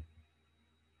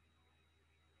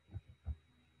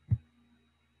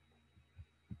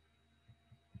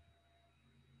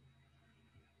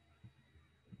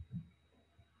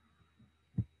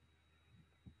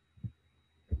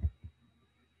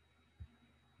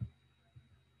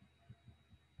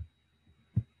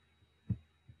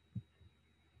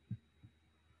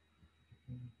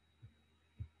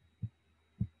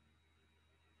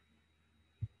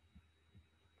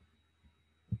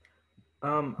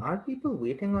 Are people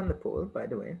waiting on the poll, by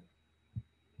the way,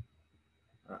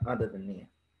 other than me?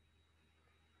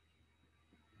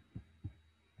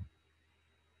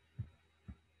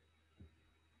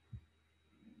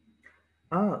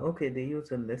 Ah, okay, they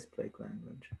use a Lisp-like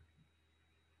language.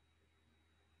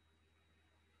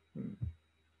 Hmm.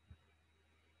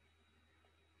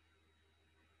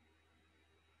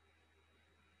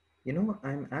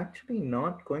 I'm actually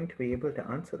not going to be able to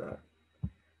answer that,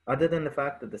 other than the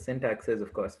fact that the syntax is,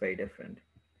 of course, very different.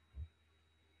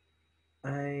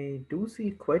 I do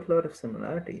see quite a lot of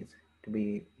similarities, to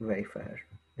be very fair.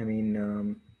 I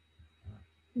mean,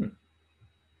 hmm.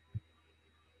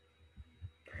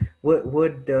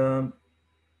 would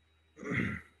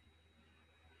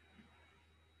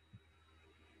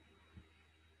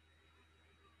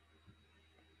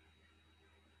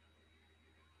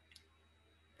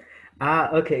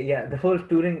okay, yeah, the whole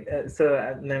Turing.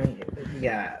 Let me,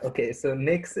 yeah, okay. So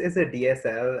Nix is a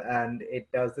DSL, and it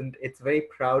doesn't. It's very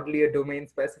proudly a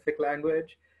domain-specific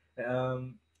language.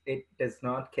 It does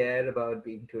not care about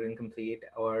being Turing complete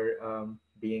or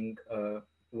being a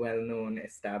well-known,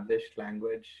 established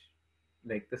language.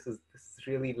 Like this is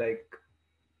really like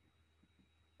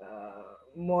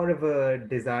more of a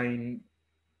design.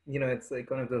 It's like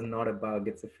one of those not a bug,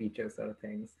 it's a feature sort of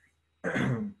things.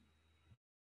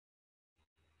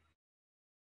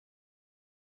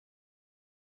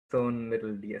 Its own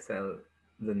little DSL,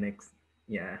 the next,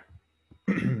 yeah.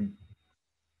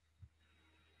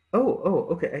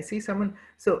 Okay. I see someone.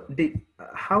 So,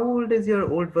 how old is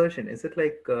your old version? Is it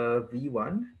like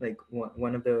V1, like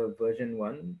one of the version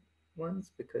one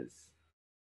ones? Because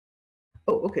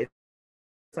okay,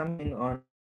 something on.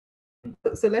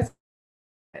 So let's.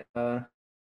 Uh,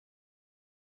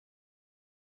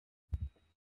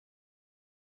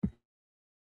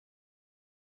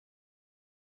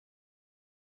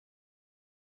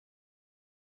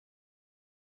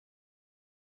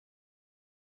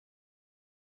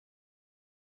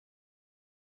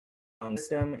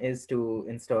 system is to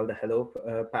install the hello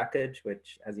package,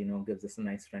 which, as you know, gives us a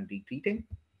nice friendly greeting.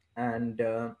 And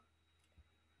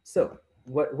so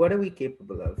what are we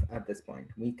capable of at this point?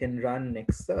 We can run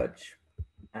next search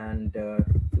and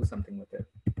do something with it.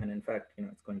 And in fact,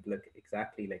 it's going to look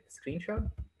exactly like the screenshot.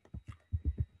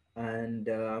 And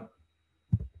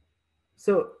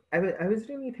so I was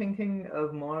really thinking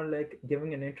of more like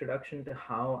giving an introduction to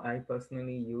how I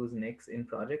personally use Nix in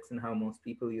projects and how most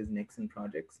people use Nix in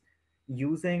projects,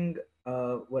 using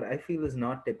what I feel is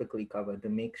not typically covered, the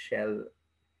make shell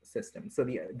system. So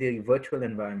the virtual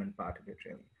environment part of it,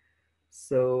 really.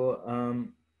 So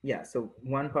yeah, so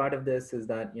one part of this is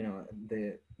that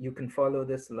you can follow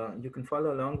this along. You can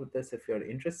follow along with this if you're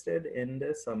interested in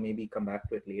this, or maybe come back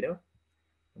to it later.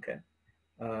 Okay.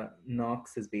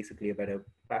 Nox is basically a better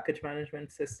package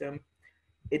management system.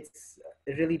 It's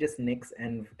really just Nix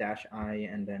env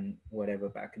 -i and then whatever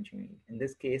package you need. In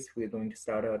this case, we're going to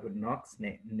start out with Nox,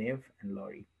 Niv, and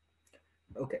Lori.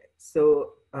 Okay,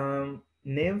 so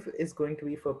Niv is going to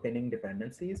be for pinning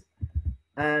dependencies.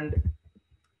 And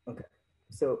okay,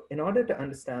 so in order to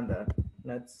understand that,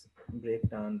 let's break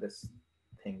down this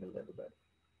thing a little bit.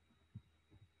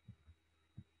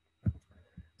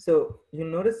 So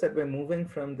you'll notice that we're moving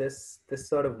from this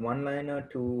sort of one-liner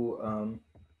to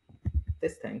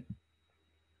this thing,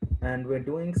 and we're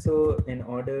doing so in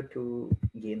order to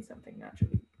gain something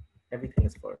naturally. Everything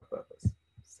is for a purpose.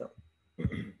 So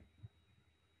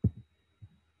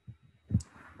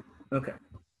okay,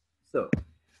 so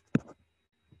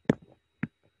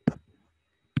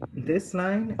this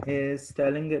line is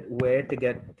telling it where to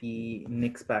get the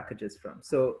Nix packages from.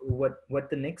 So what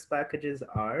the Nix packages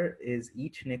are is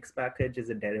each Nix package is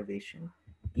a derivation.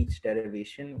 Each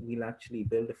derivation, we'll actually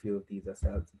build a few of these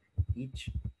ourselves. Each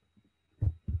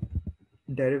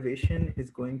derivation is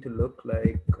going to look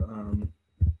like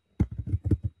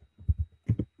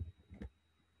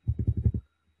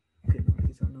okay, no,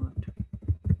 these are not.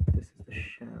 This is the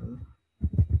shell.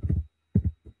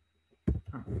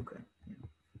 Okay.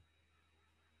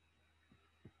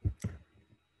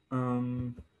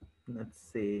 Let's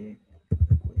say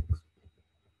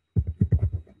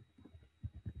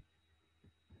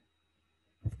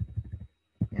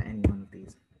yeah, any one of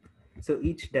these. So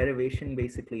each derivation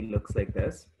basically looks like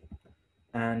this,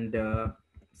 and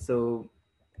so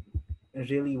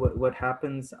really what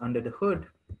happens under the hood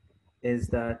is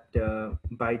that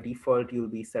by default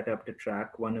you'll be set up to track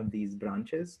one of these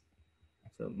branches,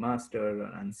 so master or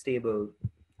unstable,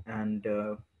 and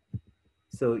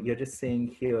so you're just saying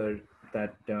here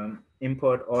that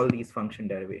import all these function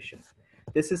derivations.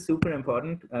 This is super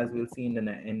important, as we'll see in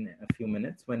a few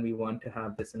minutes, when we want to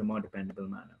have this in a more dependable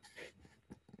manner.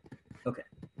 Okay,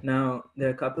 now there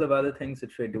are a couple of other things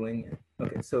that we're doing.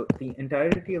 Okay, so the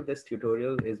entirety of this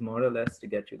tutorial is more or less to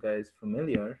get you guys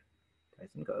familiar,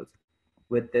 guys and girls,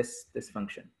 with this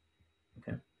function.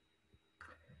 Okay,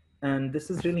 and this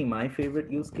is really my favorite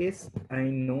use case. I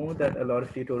know that a lot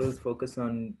of tutorials focus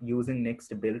on using Nix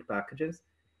to build packages,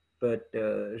 but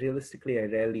realistically, I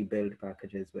rarely build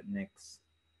packages with Nix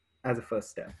as a first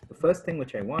step. The first thing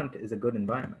which I want is a good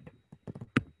environment.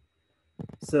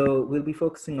 So we'll be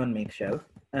focusing on make shell.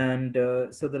 And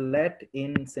so the let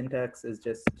in syntax is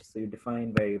just, so you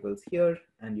define variables here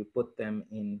and you put them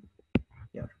in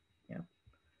here. Yeah.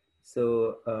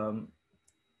 So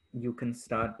you can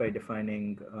start by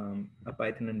defining a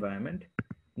Python environment.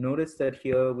 Notice that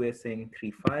here we're saying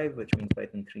 3.5, which means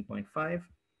Python 3.5.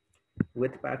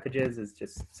 With packages is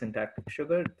just syntactic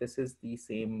sugar. This is the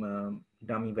same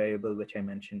dummy variable which I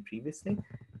mentioned previously.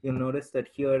 You'll notice that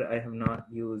here I have not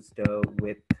used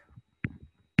with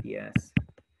PS.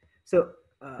 So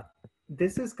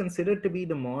this is considered to be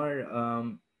the more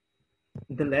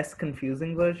the less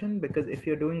confusing version, because if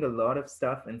you're doing a lot of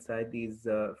stuff inside these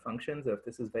functions, or if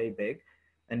this is very big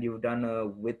and you've done a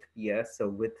with PS or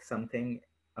with something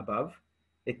above,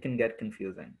 it can get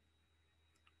confusing.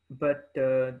 But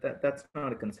that's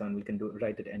not a concern. We can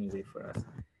write it anyway for us.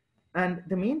 And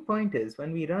the main point is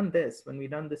when we run this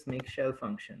make shell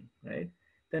function, right,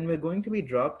 then we're going to be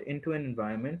dropped into an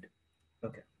environment.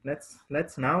 Okay,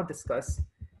 let's now discuss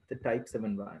the types of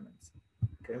environments,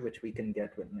 okay, which we can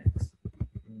get with Nix.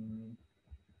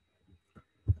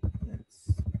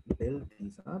 Let's build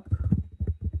these up.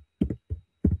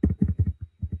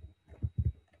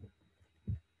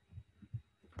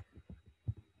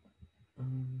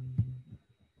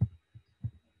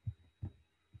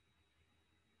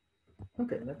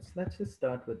 Okay, let's just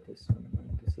start with this one.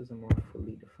 This is a more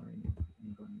fully defined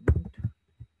environment.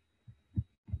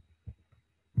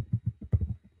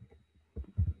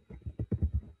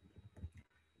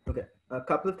 Okay, a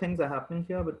couple of things are happening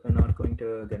here, but we're not going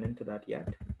to get into that yet.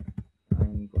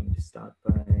 I'm going to start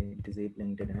by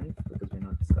disabling dead end because we're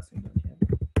not discussing that yet.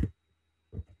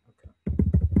 Okay.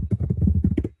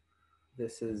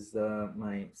 This is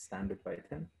my standard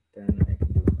Python. Then I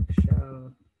can do a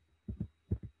shell.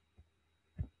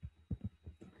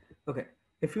 Okay.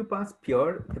 If you pass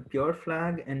pure, the pure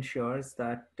flag ensures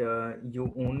that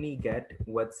you only get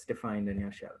what's defined in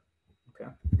your shell.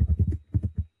 Okay.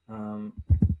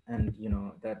 And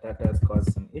that does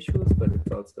cause some issues, but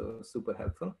it's also super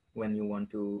helpful when you want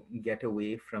to get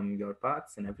away from your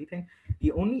paths and everything.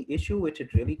 The only issue which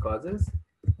it really causes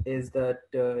is that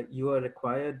you are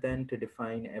required then to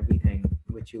define everything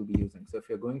which you'll be using. So if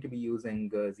you're going to be using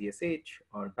ZSH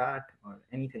or BAT or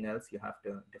anything else, you have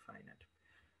to define it.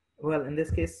 Well, in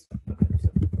this case, okay, so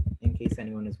in case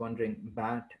anyone is wondering,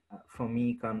 BAT for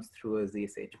me comes through a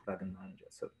ZSH plugin manager.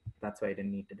 So that's why I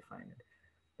didn't need to define it.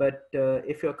 But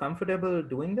if you're comfortable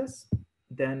doing this,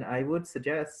 then I would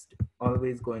suggest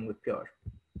always going with pure,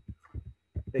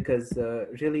 because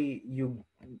really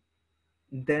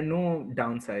there are no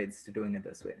downsides to doing it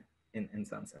this way in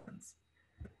some sense.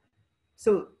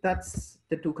 So that's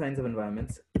the two kinds of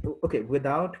environments. Okay,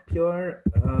 without pure,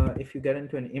 if you get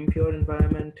into an impure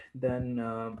environment, then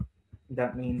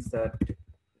that means that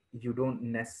you're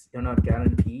not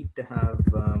guaranteed to have,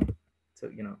 so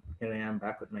here I am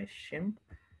back with my shim,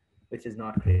 which is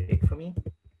not great for me.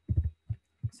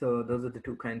 So those are the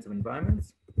two kinds of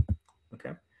environments.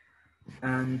 Okay.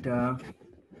 And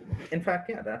in fact,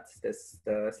 yeah, that's this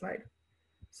slide.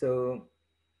 So,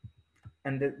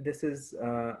 and this is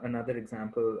another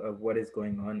example of what is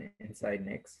going on inside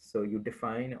Nix. So you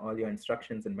define all your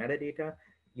instructions and metadata.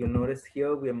 You'll notice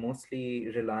here we're mostly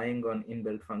relying on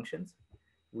inbuilt functions.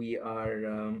 We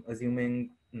are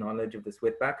assuming knowledge of this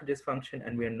with packages function,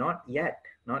 and we're not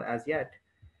as yet,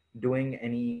 doing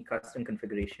any custom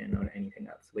configuration or anything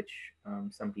else, which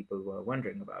some people were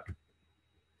wondering about.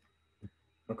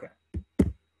 Okay,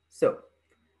 so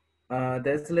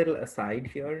there's a little aside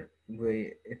here.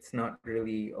 It's not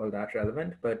really all that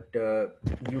relevant, but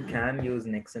you can use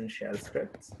Nixon shell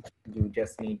scripts. You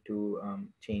just need to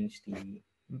change the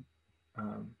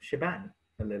shebang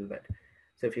a little bit.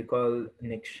 So if you call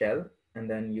nix shell, and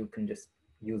then you can just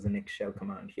use a nix shell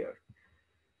command here.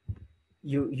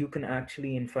 You can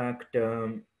actually, in fact,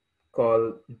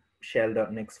 call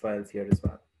shell.nix files here as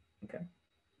well. Okay.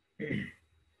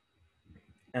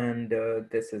 And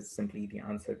this is simply the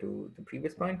answer to the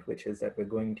previous point, which is that we're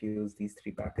going to use these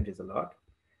three packages a lot.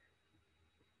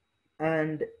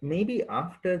 And maybe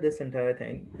after this entire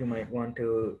thing, you might want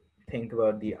to think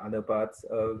about the other parts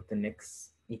of the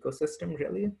Nix ecosystem,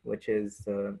 really, which is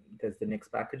there's the Nix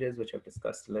packages, which I've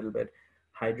discussed a little bit.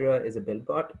 Hydra is a build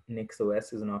bot. Nix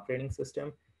OS is an operating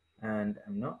system. And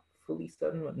I'm not fully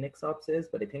certain what NixOps is,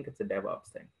 but I think it's a DevOps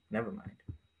thing. Never mind.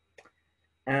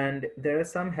 And there are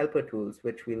some helper tools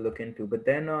which we'll look into, but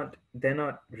they're not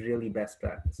really best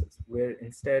practices. We're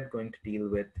instead going to deal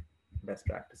with best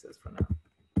practices for now.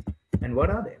 And what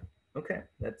are they? Okay,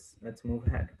 let's move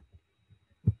ahead.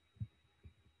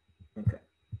 Okay,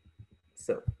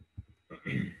 so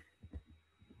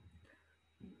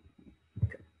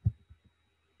okay.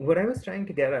 What I was trying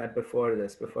to get at before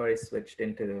I switched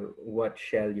into what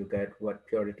shell you get, what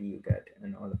purity you get,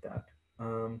 and all of that.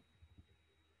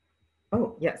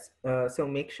 Oh, yes. So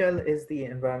make shell is the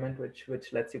environment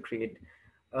which lets you create.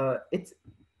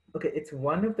 It's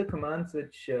one of the commands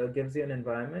which gives you an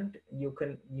environment.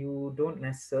 You don't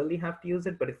necessarily have to use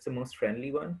it, but it's the most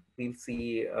friendly one. We'll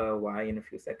see why in a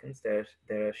few seconds. There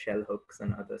are shell hooks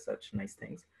and other such nice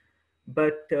things.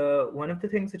 But one of the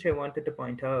things which I wanted to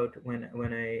point out when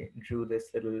I drew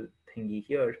this little thingy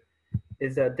here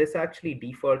is that this actually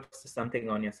defaults to something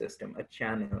on your system, a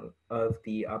channel of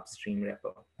the upstream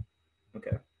repo.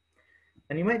 Okay,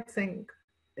 and you might think,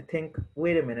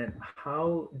 wait a minute,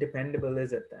 how dependable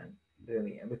is it then,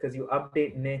 really? Because you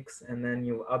update Nix and then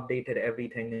you updated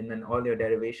everything, and then all your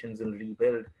derivations will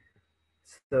rebuild.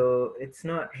 So it's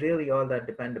not really all that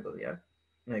dependable, yeah?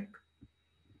 Like,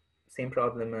 same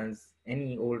problem as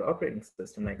any old operating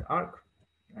system, like Arc.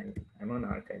 I'm on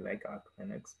Arc, I like Arc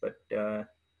Linux, but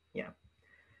yeah.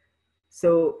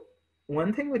 So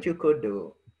one thing which you could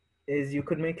do is you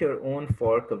could make your own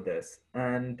fork of this,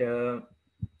 and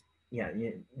yeah,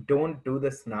 you don't do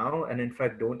this now, and in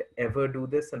fact don't ever do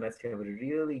this unless you have a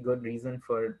really good reason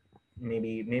for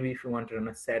maybe if you want to run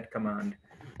a sed command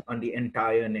on the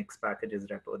entire Nix packages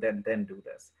repo, then do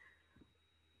this,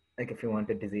 like if you want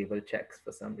to disable checks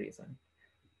for some reason.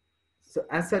 So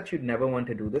as such, you'd never want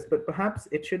to do this, but perhaps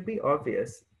it should be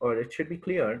obvious, or it should be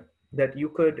clear that you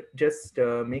could just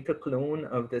make a clone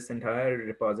of this entire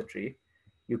repository.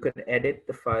 You could edit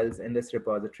the files in this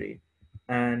repository.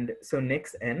 And so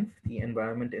nixenv, the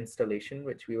environment installation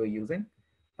which we were using,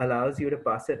 allows you to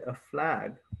pass it a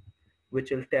flag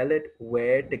which will tell it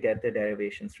where to get the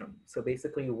derivations from. So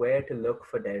basically where to look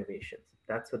for derivations.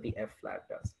 That's what the F flag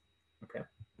does, okay?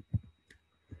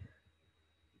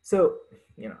 So,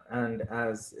 and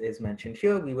as is mentioned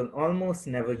here, we will almost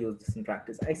never use this in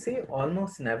practice. I say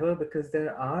almost never because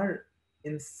there are,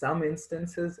 in some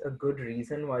instances, a good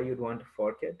reason why you'd want to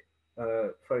fork it.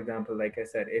 For example, like I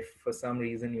said, if for some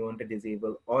reason you want to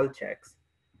disable all checks,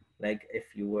 like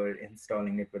if you were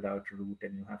installing it without root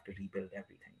and you have to rebuild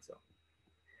everything. So,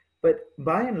 but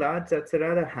by and large, that's a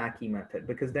rather hacky method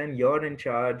because then you're in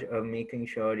charge of making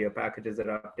sure your packages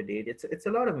are up to date. It's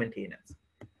a lot of maintenance.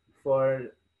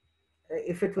 For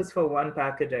if it was for one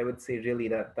package, I would say really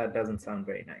that doesn't sound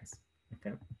very nice.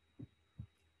 Okay.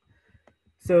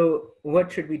 So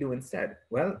what should we do instead?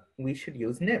 Well, we should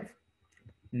use niv.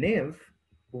 Niv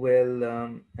will,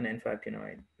 and in fact,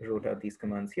 I wrote out these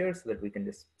commands here so that we can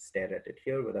just stare at it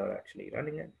here without actually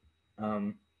running it.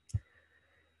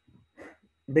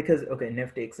 Because, okay,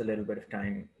 niv takes a little bit of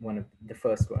time. The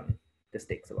first one, this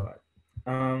takes a while.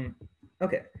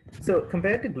 Okay, so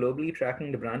compared to globally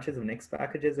tracking the branches of Nix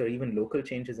packages or even local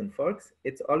changes in forks,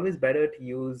 it's always better to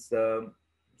use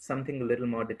something a little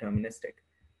more deterministic.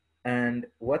 And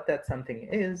what that something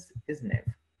is niv.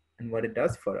 And what it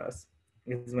does for us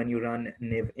is when you run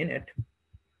niv init,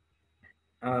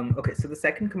 okay, so the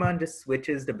second command just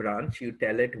switches the branch. You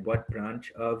tell it what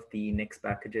branch of the Nix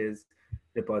packages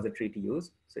repository to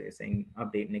use. So you're saying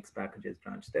update Nix packages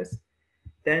branch this.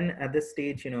 Then at this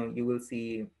stage, you will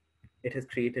see it has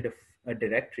created a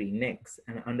directory Nix,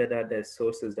 and under that there's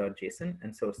sources.json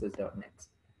and sources.nix.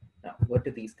 Now, what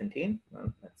do these contain?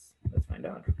 Well, let's find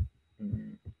out.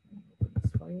 Open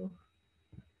this file.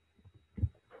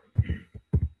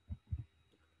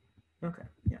 Okay,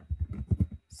 yeah.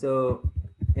 So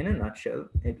in a nutshell,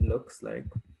 it looks like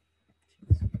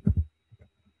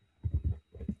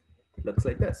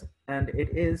this, and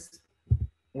it is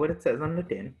what it says on the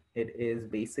tin. It is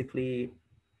basically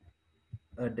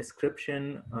a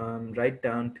description right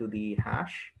down to the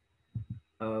hash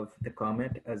of the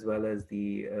commit as well as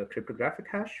the cryptographic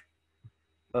hash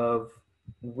of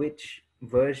which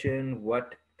version,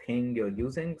 what thing you're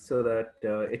using, so that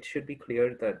it should be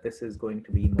clear that this is going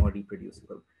to be more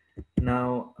reproducible.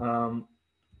 Now,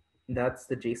 that's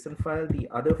the JSON file. The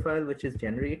other file which is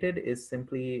generated is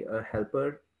simply a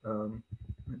helper. Let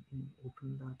me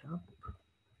open that up.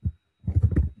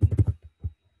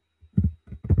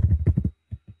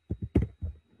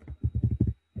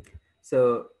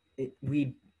 So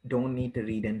we don't need to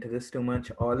read into this too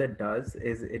much. All it does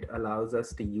is it allows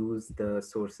us to use the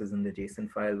sources in the JSON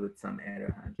file with some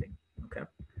error handling. Okay.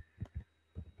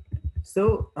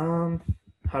 So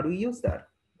how do we use that?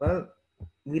 Well,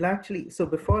 we'll actually, so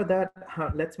before that,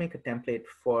 let's make a template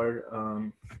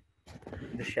for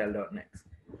the shell.next.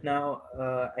 Now,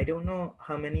 I don't know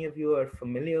how many of you are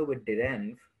familiar with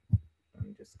derenv.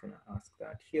 I'm just gonna ask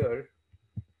that here.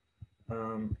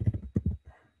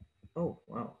 Oh,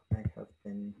 wow, I have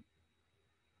been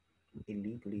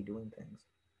illegally doing things.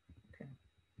 Okay.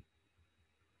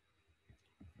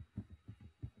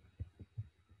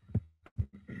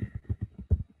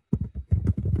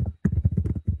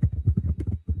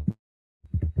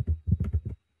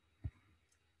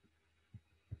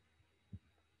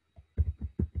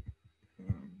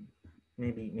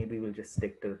 Maybe we'll just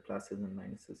stick to pluses and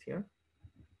minuses here,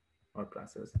 or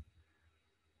pluses,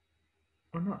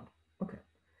 or not. Okay.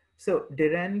 So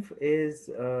derenv is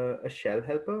a shell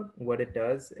helper. What it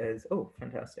does is, oh,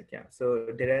 fantastic, yeah. So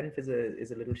derenv is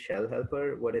a little shell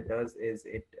helper. What it does is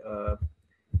it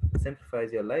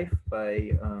simplifies your life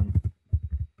by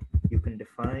you can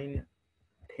define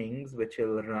things which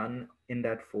will run in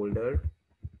that folder.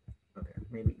 Okay,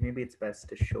 maybe it's best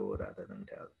to show rather than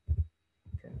tell.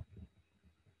 Okay.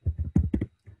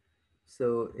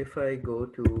 So if I go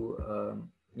to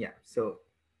yeah, so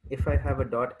if I have a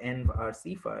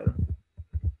 .envrc file,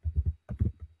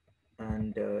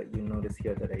 and you notice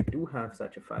here that I do have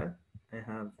such a file. I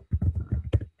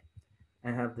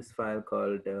have this file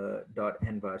called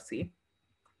 .envrc,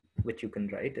 which you can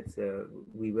write.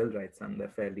 We will write some. They're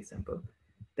fairly simple.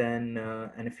 Then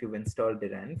and if you've installed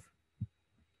derenv,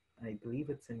 I believe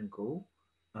it's in Go.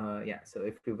 Yeah. So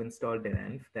if you've installed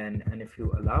derenv, then and if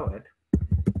you allow it,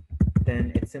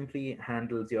 then it simply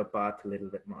handles your path a little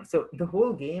bit more. So the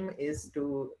whole game is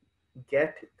to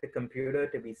get the computer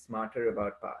to be smarter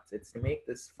about paths. It's to make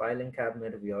this filing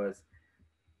cabinet of yours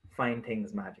find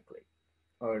things magically.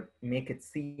 or make it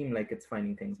seem like it's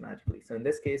finding things magically. So in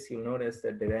this case, you'll notice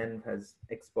that Derenv has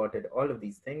exported all of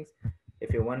these things.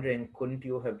 If you're wondering, couldn't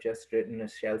you have just written a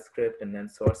shell script and then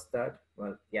sourced that?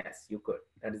 Well, yes, you could.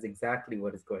 That is exactly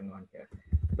what is going on here.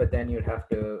 But then you'd have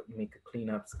to make a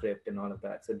cleanup script and all of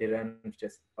that. So Derenv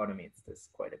just automates this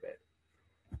quite a bit.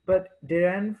 But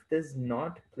Derenv does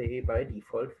not play by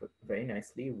default very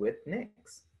nicely with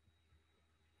Nix.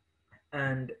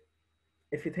 And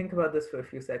if you think about this for a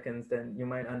few seconds, then you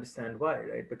might understand why,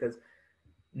 right? Because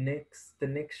the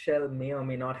Nix shell may or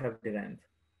may not have Derenv,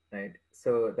 right?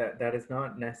 So that is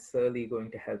not necessarily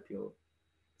going to help you.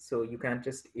 So you can't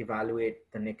just evaluate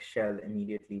the Nix shell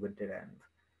immediately with Derenv,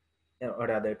 or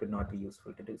rather, it would not be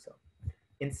useful to do so.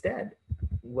 Instead,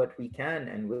 what we can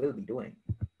and will be doing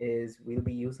is we'll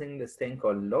be using this thing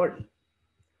called Lorry.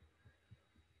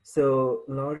 So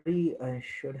Lorry, I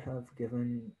should have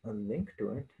given a link to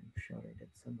it. I'm sure I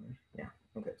did somewhere. Yeah,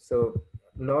 okay. So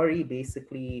Lorry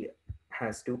basically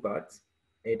has two parts.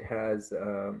 It has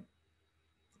a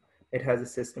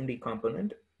systemd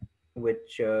component,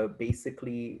 which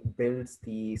basically builds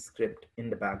the script in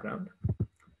the background.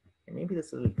 And maybe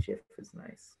this little GIF is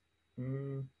nice.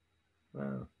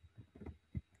 Well,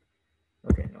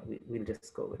 okay, no, we'll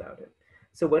just go without it.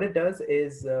 So what it does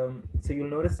is, so you'll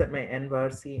notice that my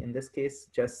nvarc in this case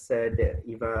just said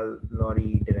eval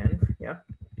Lorry Derenv, yeah?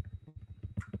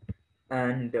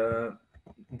 And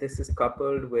this is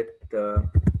coupled with a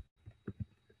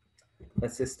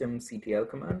systemctl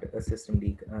command, a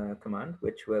systemd command,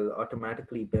 which will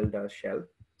automatically build our shell.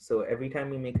 So every time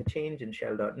we make a change in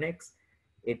shell.nix,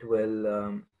 it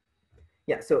will,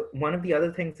 yeah, so one of the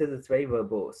other things is it's very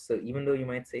verbose. So even though you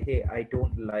might say, hey, I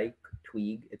don't like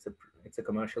Twig, it's a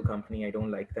commercial company, I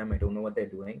don't like them, I don't know what they're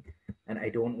doing, and I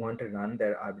don't want to run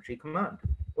their arbitrary command.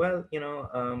 Well,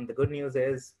 the good news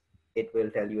is it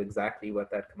will tell you exactly what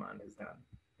that command has done.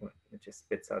 It just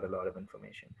spits out a lot of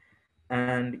information.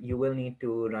 And you will need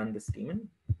to run this daemon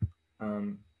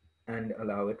and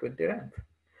allow it with Derenv.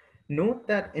 Note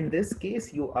that in this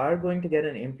case, you are going to get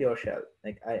an impure shell.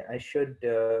 Like I should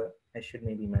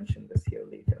maybe mention this here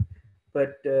later,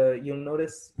 but you'll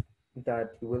notice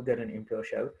that you will get an impure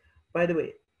shell. By the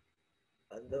way,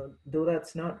 though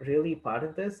that's not really part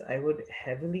of this, I would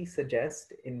heavily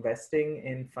suggest investing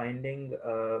in finding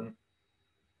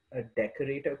a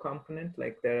decorator component.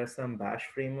 Like there are some bash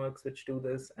frameworks which do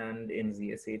this, and in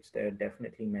ZSH there are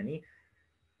definitely many,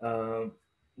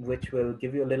 which will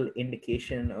give you a little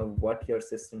indication of what your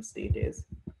system state is.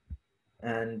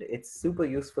 And it's super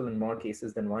useful in more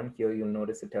cases than one. Here you'll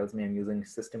notice it tells me I'm using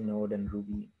system node and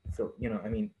Ruby. So, I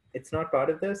mean, it's not part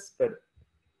of this, but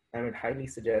I would highly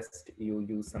suggest you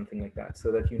use something like that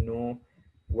so that you know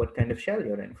what kind of shell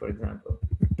you're in, for example.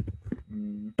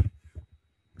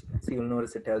 So you'll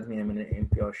notice it tells me I'm in an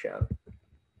impure shell.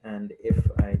 And if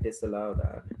I disallow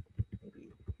that,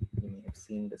 maybe you may have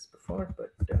seen this before,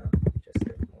 but just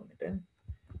to hone it in,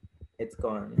 it's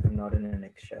gone. I'm not in an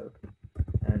X shell.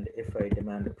 And if I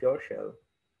demand a pure shell,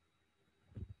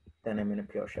 then I'm in a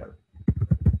pure shell.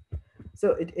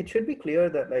 So it should be clear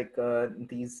that like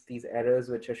these errors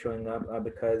which are showing up are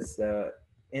because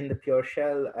in the pure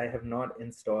shell, I have not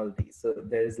installed these. So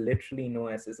there is literally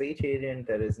no SSH agent,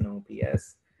 there is no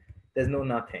PS, there's no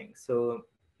nothing. So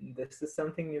this is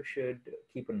something you should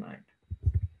keep in mind.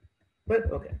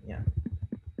 But okay, yeah.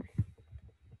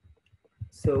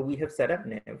 So we have set up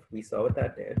Nev, we saw what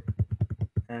that did.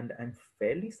 And I'm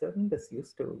fairly certain this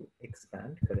used to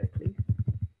expand correctly.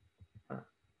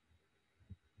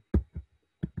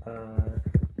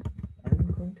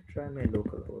 I'm going to try my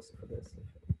local host for this.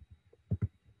 If it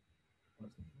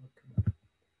wasn't working.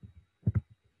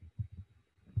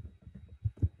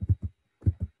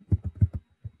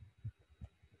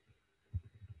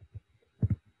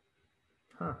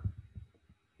 Huh.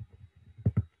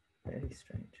 Very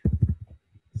strange.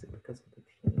 Is it because of the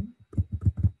theme?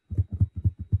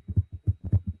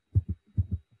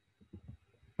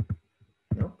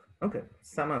 Nope. Okay,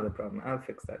 some other problem. I'll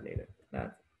fix that later.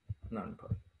 That's not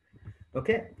important.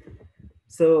 Okay.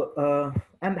 So,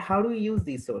 and how do we use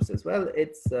these sources? Well,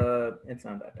 it's not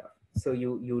that tough. So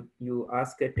you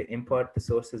ask it to import the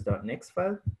sources.nix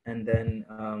file, and then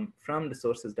from the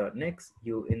sources.nix,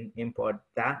 you import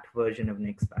that version of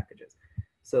Nix packages.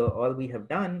 So all we have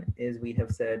done is we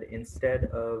have said instead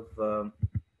of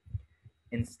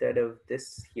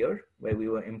this here, where we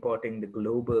were importing the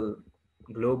global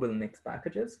Nix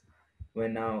packages, we're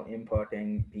now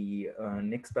importing the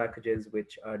Nix packages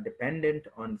which are dependent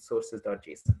on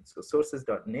sources.json. So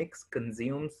sources.nix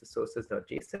consumes the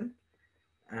sources.json,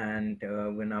 and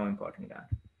we're now importing that.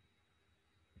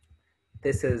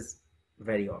 This is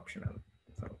very optional.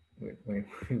 So we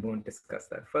won't discuss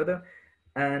that further.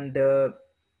 And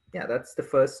yeah, that's the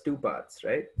first two parts,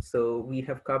 right? So we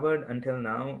have covered until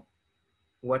now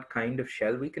what kind of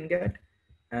shell we can get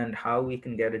and how we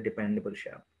can get a dependable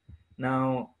shell.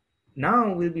 Now,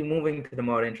 now we'll be moving to the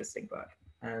more interesting part.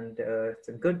 And it's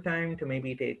a good time to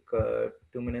maybe take 2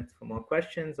 minutes for more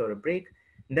questions or a break.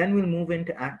 And then we'll move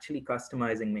into actually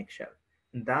customizing Make Shell.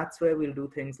 And that's where we'll do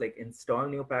things like install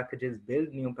new packages,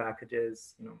 build new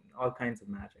packages, all kinds of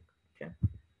magic. Okay.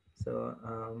 So,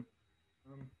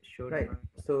 right.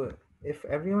 So if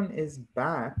everyone is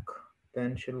back,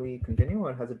 then should we continue,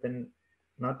 or has it been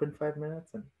not been 5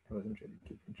 minutes? And I wasn't really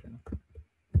keeping track.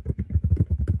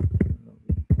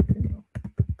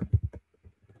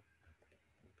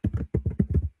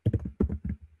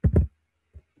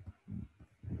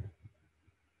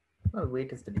 Well,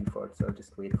 wait is the default, so I'll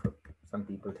just wait for some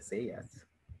people to say yes.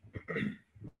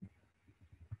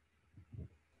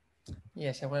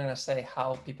 Yes, I was gonna say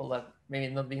how people that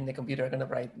maybe not be in the computer are gonna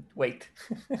write wait.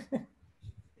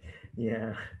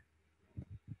 Yeah.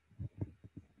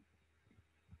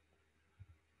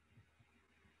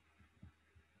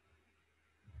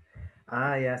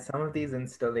 Yeah, some of these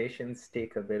installations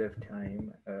take a bit of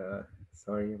time.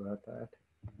 Sorry about that.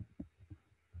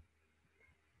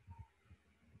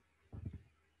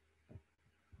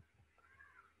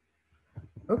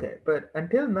 Okay, but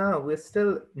until now, we're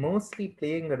still mostly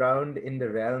playing around in the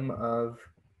realm of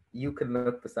you can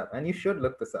look this up, and you should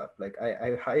look this up. Like,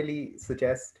 I highly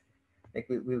suggest, like,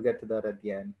 we'll get to that at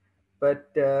the end. But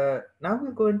now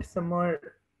we'll go into some more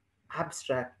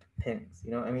abstract things,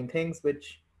 I mean, things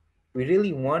which we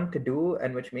really want to do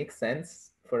and which make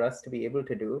sense for us to be able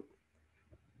to do,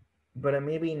 but are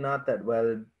maybe not that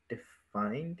well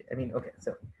defined. I mean, okay,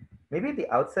 so maybe at the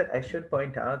outset, I should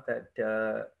point out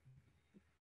that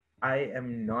I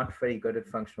am not very good at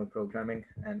functional programming,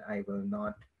 and I will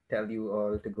not tell you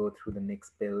all to go through the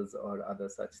Nix bills or other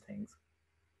such things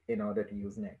in order to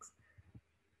use Nix.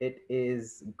 It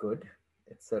is good.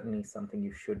 It's certainly something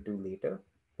you should do later,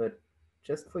 but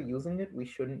just for using it, we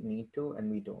shouldn't need to, and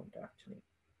we don't actually.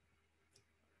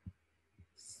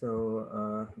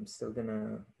 So I'm still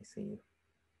gonna see.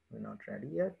 We're not ready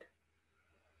yet.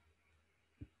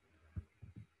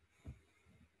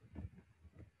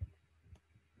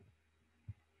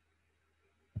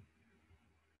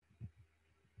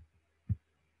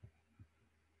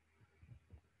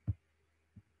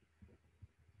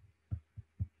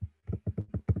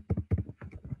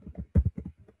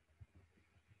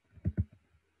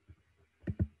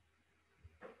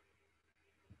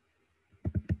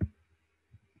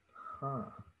 Huh.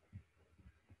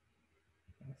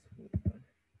 That's weird.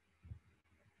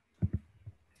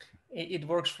 It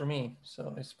works for me,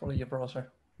 so it's probably your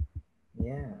browser.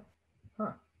 Yeah.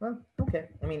 Huh. Well, okay.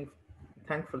 I mean,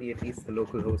 thankfully, at least the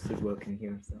local host is working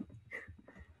here, so.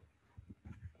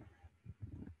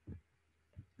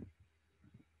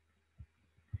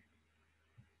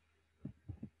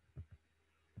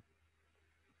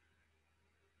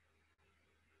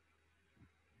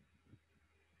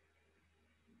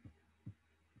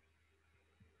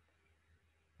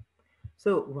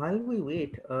 So while we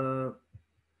wait,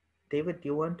 David, do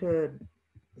you want to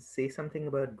say something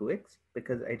about GUIX?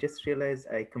 Because I just realized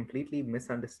I completely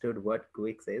misunderstood what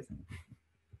GUIX is.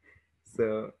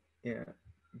 So yeah,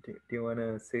 do you want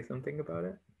to say something about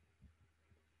it?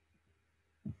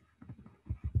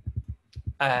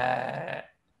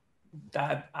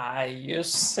 That I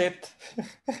use it,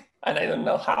 and I don't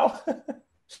know how.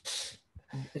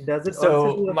 Does it So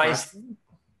also do a my hashing?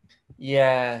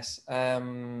 yes.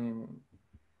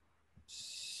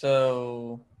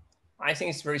 So I think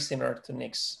it's very similar to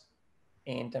Nix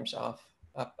in terms of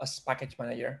as package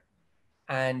manager,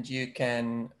 and you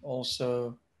can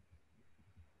also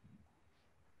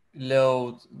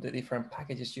load the different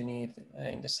packages you need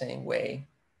in the same way.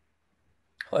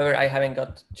 However, I haven't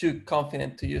got too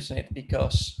confident to using it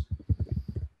because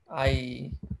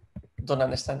I don't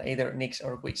understand either Nix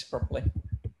or Wix properly.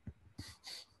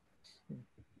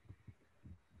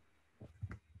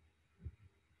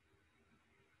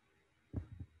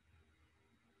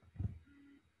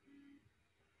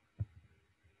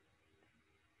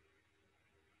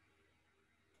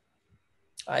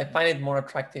 I find it more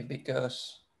attractive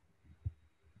because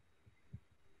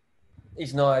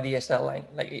it's not a DSL line,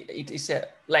 like it is a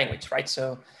language, right?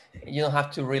 So you don't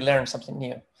have to relearn something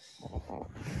new.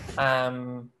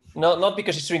 Not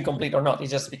because it's incomplete or not,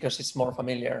 it's just because it's more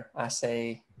familiar as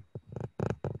a.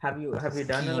 Have you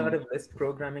done a lot of Lisp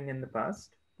programming in the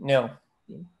past? No,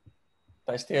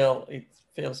 but still it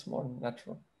feels more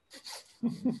natural.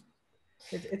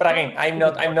 But again, I'm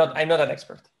not an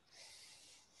expert.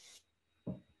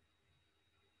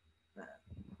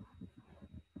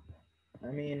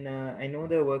 I mean, I know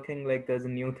they're working like there's a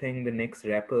new thing, the Nix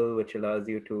REPL, which allows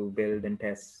you to build and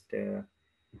test,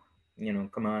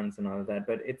 commands and all of that.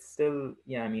 But it's still,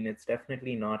 yeah, I mean, it's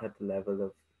definitely not at the level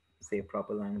of, say,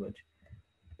 proper language.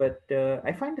 But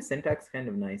I find the syntax kind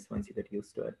of nice once you get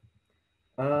used to it.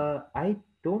 I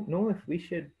don't know if we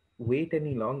should wait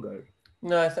any longer.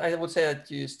 No, I would say that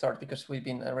you start because we've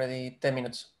been already 10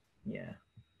 minutes. Yeah.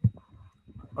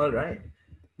 All right.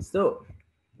 So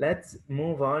let's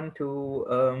move on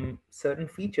to certain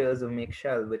features of Make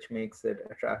Shell, which makes it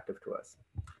attractive to us.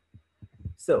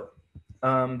 So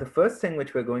the first thing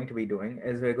which we're going to be doing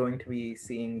is we're going to be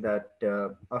seeing that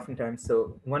oftentimes,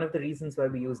 so one of the reasons why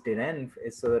we use direnv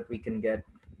is so that we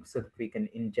can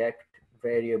inject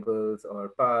variables or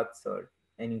paths or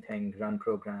anything, run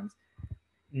programs.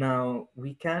 Now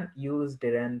we can't use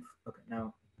direnv. Okay,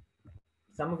 now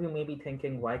some of you may be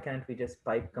thinking, why can't we just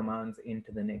pipe commands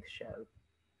into the next shell?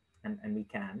 And we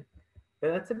can,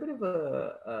 but that's a bit of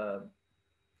a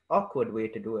awkward way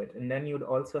to do it. And then you'd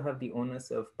also have the onus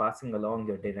of passing along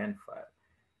your direnv file,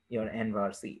 your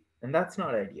envarc, and that's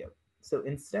not ideal. So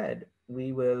instead,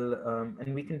 we will,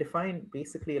 and we can define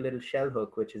basically a little shell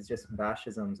hook, which is just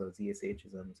bashisms or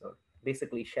zshisms or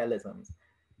basically shellisms,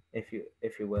 if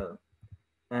you will.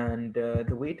 And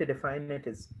the way to define it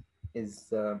is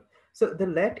so the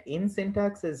let in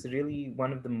syntax is really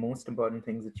one of the most important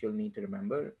things that you'll need to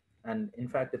remember, and in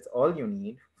fact it's all you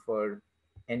need for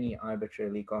any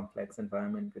arbitrarily complex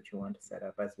environment which you want to set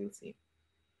up, as we'll see.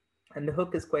 And the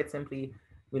hook is quite simply,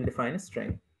 we'll define a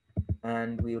string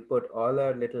and we'll put all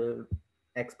our little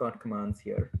export commands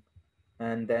here,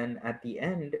 and then at the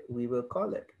end we will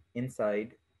call it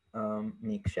inside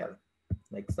make shell,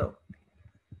 like so.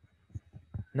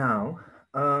 Now,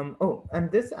 oh,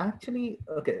 and this actually,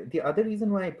 okay, the other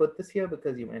reason why I put this here,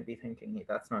 because you might be thinking, hey,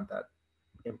 that's not that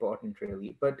important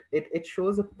really, but it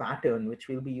shows a pattern which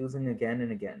we'll be using again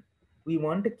and again. We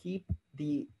want to keep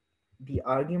the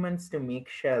arguments to make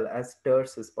shell as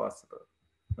terse as possible.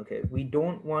 Okay, we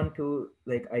don't want to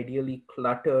like ideally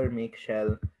clutter make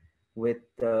shell with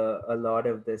a lot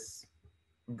of this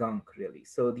gunk really.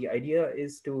 So the idea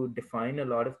is to define a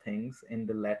lot of things in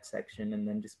the let section and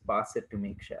then just pass it to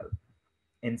make shell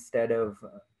instead of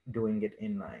doing it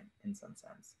inline in some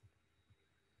sense.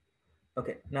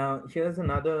 Okay, now here's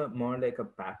another more like a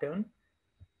pattern.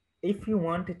 If you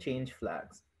want to change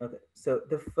flags, okay, so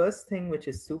the first thing which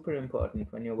is super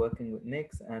important when you're working with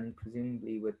Nix and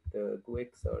presumably with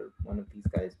GUIX or one of these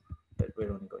guys, but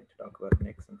we're only going to talk about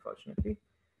Nix unfortunately,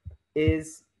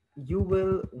 is you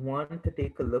will want to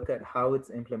take a look at how it's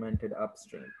implemented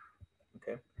upstream.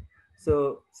 Okay,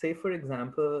 so say for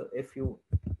example, if you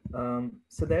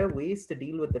so there are ways to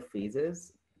deal with the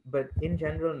phases, but in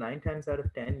general 9 times out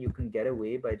of 10 you can get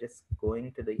away by just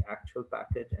going to the actual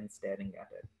package and staring at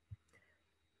it.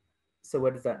 So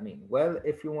what does that mean? Well,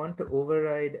 if you want to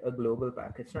override a global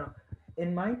package, now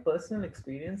in my personal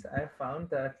experience, I found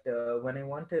that when I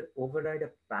want to override a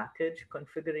package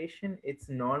configuration, it's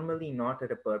normally not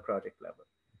at a per project level.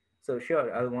 So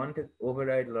sure, I'll want to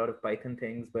override a lot of Python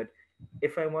things, but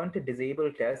if I want to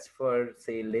disable tests for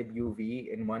say libuv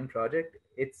in one project,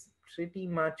 it's pretty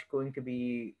much going to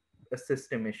be a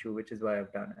system issue, which is why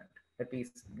I've done it. At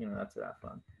least, that's what I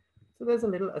found. So there's a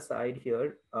little aside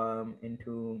here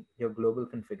into your global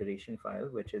configuration file,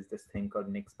 which is this thing called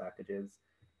Nix packages.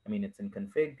 I mean, it's in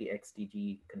config, the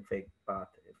xdg config path,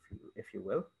 if you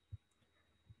will.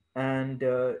 And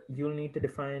you'll need to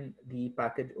define the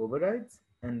package overrides.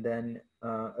 And then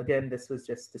again, this was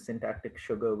just the syntactic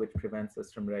sugar, which prevents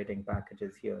us from writing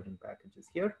packages here and packages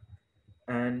here.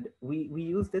 And we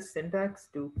use this syntax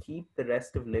to keep the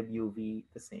rest of libuv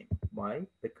the same. Why?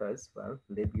 Because, well,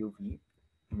 libuv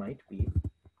might be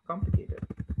complicated.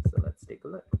 So let's take a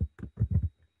look.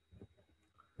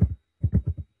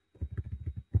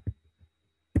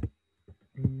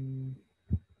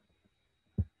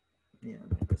 Yeah,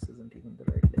 no, this isn't even the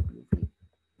right libuv.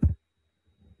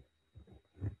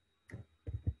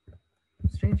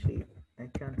 Strangely, I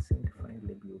can't seem to find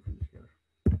libuv here.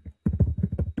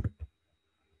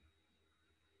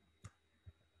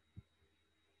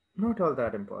 Not all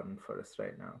that important for us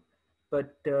right now,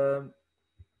 but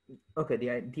okay,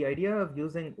 the idea of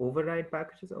using override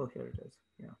packages, oh, here it is,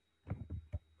 yeah,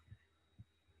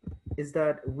 is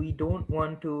that we don't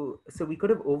want to, so we could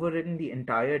have overridden the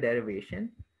entire derivation,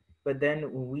 but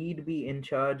then we'd be in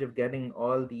charge of getting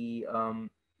all the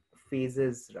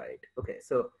phases right. Okay,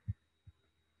 so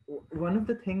one of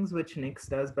the things which Nix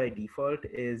does by default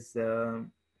is,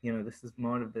 this is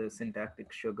more of the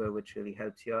syntactic sugar, which really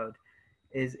helps you out,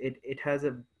 is it has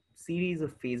a series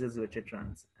of phases which it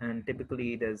runs. And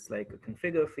typically there's like a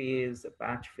configure phase, a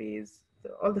patch phase,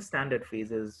 all the standard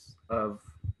phases of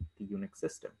the Unix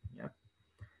system. Yeah.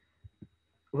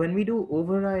 When we do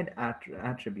override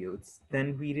attributes,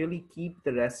 then we really keep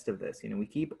the rest of this. We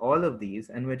keep all of these,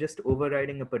 and we're just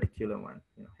overriding a particular one.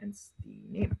 Hence the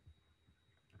name.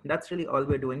 That's really all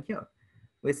we're doing here.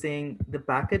 We're saying the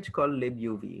package called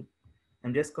libuv,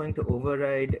 I'm just going to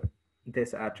override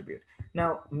this attribute.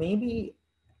 Now, maybe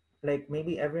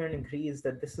everyone agrees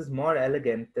that this is more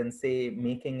elegant than, say,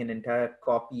 making an entire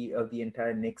copy of the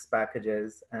entire Nix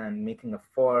packages and making a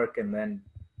fork and then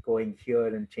going here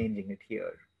and changing it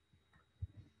here.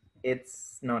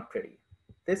 It's not pretty.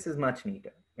 This is much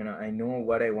neater. I know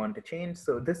what I want to change.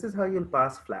 So this is how you'll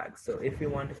pass flags. So if you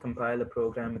want to compile a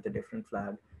program with a different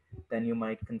flag, then you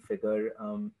might configure,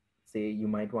 say you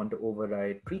might want to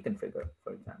override pre-configure,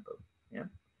 for example. Yeah.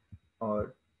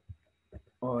 Or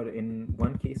in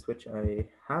one case, which I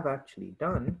have actually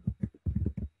done,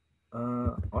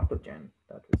 autogen.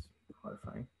 That was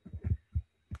horrifying.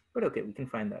 But okay, we can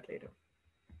find that later.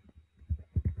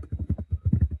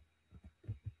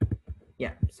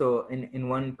 Yeah, so in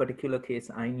one particular case,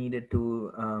 I needed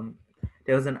to,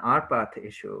 there was an RPath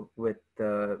issue with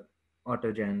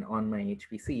autogen on my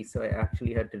HPC. So I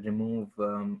actually had to remove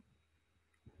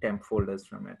temp folders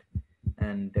from it.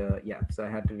 And yeah, so I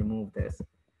had to remove this.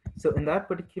 So in that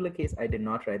particular case, I did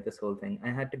not write this whole thing. I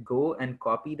had to go and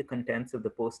copy the contents of the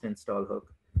post install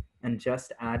hook and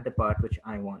just add the part which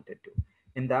I wanted to.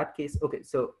 In that case, okay,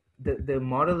 so the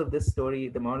moral of this story,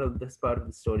 the moral of this part of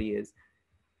the story is,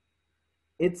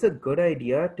 it's a good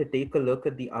idea to take a look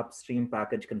at the upstream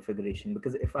package configuration,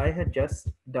 because if I had just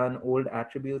done old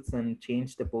attributes and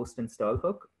changed the post install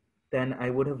hook, then I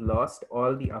would have lost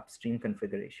all the upstream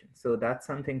configuration. So that's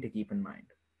something to keep in mind.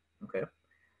 Okay.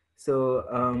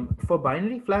 So for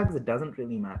binary flags, it doesn't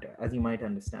really matter, as you might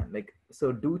understand.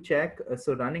 So do check,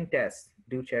 so running tests,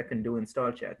 do check and do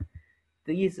install check.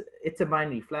 It's a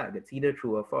binary flag. It's either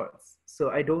true or false.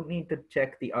 So I don't need to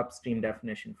check the upstream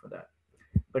definition for that.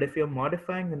 But if you're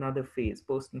modifying another phase,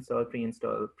 post-install,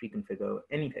 pre-install, pre-configure,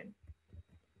 anything,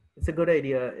 it's a good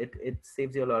idea. It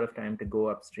saves you a lot of time to go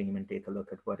upstream and take a look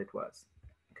at what it was.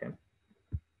 Okay.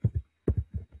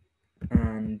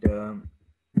 And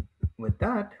with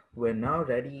that, we're now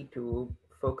ready to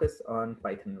focus on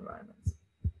Python environments.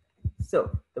 So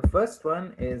the first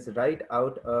one is right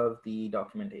out of the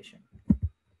documentation.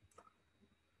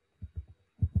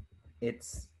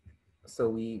 So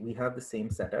we have the same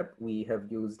setup. We have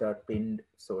used our pinned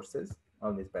sources,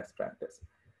 always best practice.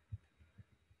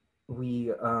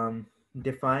 We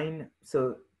define,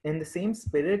 so in the same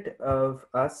spirit of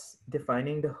us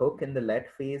defining the hook in the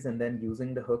let phase and then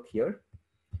using the hook here,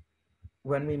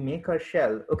 when we make our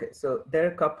shell, okay, so there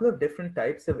are a couple of different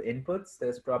types of inputs.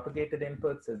 There's propagated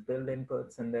inputs, there's build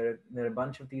inputs, and there are a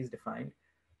bunch of these defined.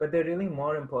 But they're really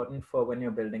more important for when you're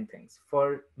building things.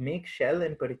 For make shell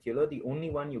in particular, the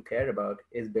only one you care about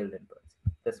is build inputs,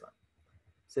 this one.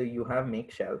 So you have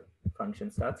make shell, function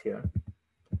starts here.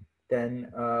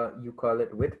 Then you call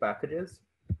it with packages.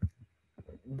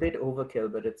 Bit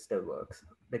overkill, but it still works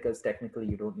because technically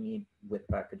you don't need with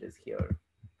packages here,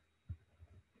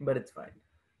 but it's fine.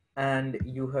 And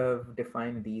you have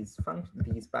defined these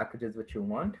packages which you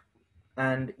want.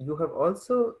 And you have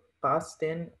also passed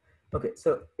in, okay,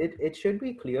 so it should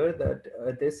be clear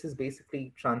that this is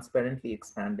basically transparently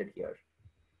expanded here.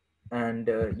 And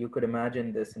you could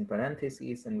imagine this in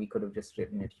parentheses, and we could have just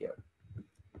written it here.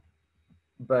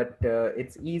 But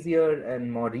it's easier and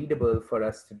more readable for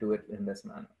us to do it in this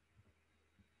manner.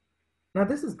 Now,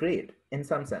 this is great in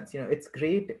some sense. It's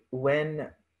great when,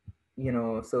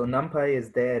 so NumPy is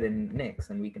there in Nix,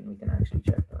 and we can actually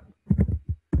check that.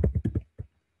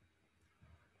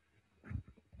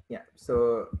 Yeah,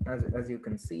 so as you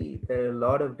can see, there are a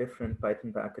lot of different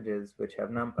Python packages which have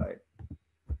NumPy.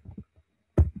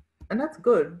 And that's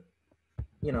good,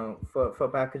 for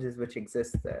packages which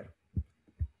exist there.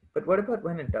 But what about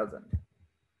when it doesn't?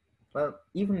 Well,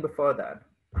 even before that,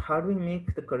 how do we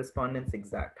make the correspondence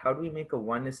exact? How do we make a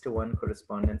 1:1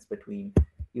 correspondence between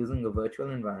using a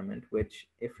virtual environment, which,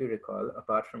 if you recall,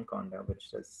 apart from Conda,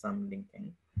 which does some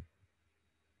linking,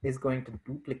 is going to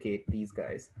duplicate these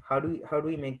guys? How do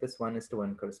we make this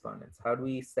 1:1 correspondence? How do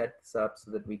we set this up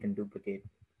so that we can duplicate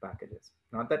packages?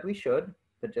 Not that we should,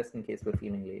 but just in case we're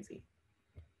feeling lazy.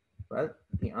 Well,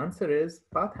 the answer is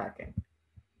path hacking.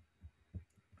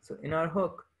 So in our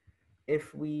hook,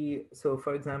 so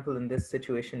for example, in this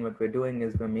situation, what we're doing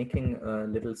is we're making a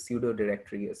little pseudo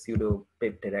directory, a pseudo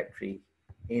pip directory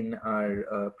in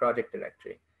our project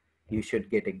directory. You should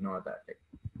git ignore that. It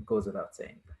goes without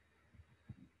saying.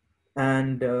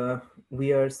 And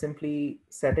we are simply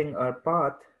setting our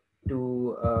path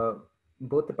to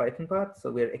both the Python path.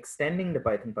 So we're extending the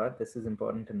Python path. This is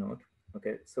important to note.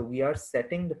 Okay, so we are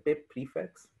setting the pip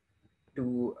prefix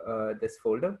to this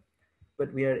folder,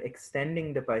 but we are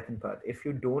extending the Python path. If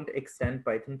you don't extend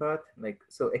Python path, like,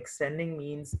 so extending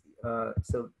means,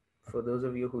 so for those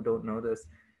of you who don't know this,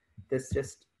 this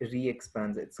just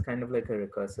re-expands. It's kind of like a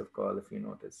recursive call, if you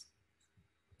notice.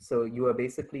 So you are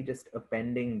basically just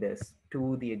appending this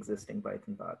to the existing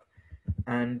Python path.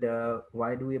 And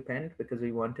why do we append? Because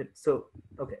we want it. So,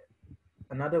 okay,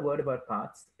 another word about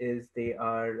paths is they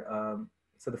are,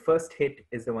 so the first hit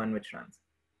is the one which runs.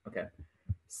 Okay,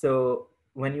 so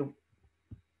when you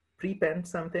prepend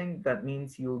something, that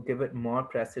means you give it more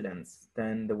precedence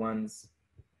than the ones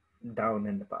down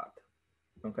in the path.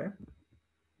 Okay,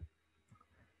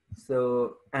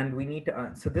 so, and we need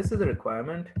to, so this is a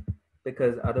requirement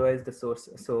because otherwise the source,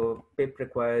 so pip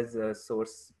requires a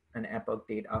source an epoch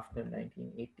date after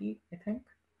 1980, I think.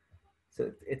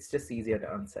 So it's just easier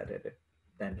to unset it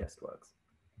than just works.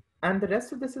 And the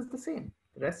rest of this is the same.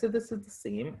 The rest of this is the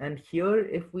same. And here,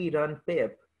 if we run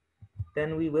pip,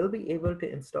 then we will be able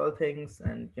to install things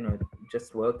and, you know, it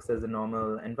just works as a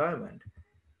normal environment,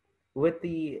 with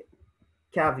the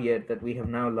caveat that we have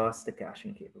now lost the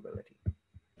caching capability,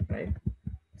 right?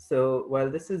 So while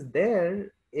this is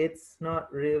there, it's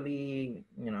not really,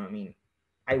 you know, I mean,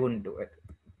 I wouldn't do it,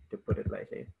 to put it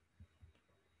lightly.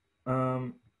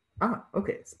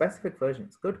 Okay, specific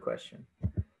versions, good question.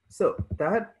 So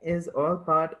that is all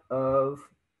part of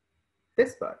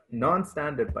this part,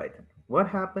 non-standard Python. What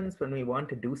happens when we want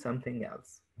to do something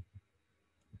else?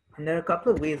 And there are a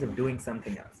couple of ways of doing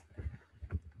something else.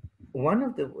 One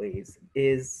of the ways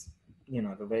is, you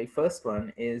know, the very first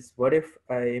one is, what if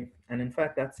I, and in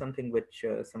fact, that's something which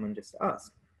someone just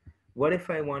asked. What if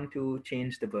I want to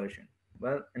change the version?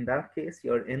 Well, in that case,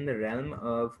 you're in the realm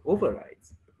of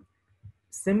overrides.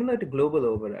 Similar to global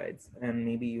overrides, and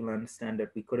maybe you'll understand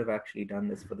that we could have actually done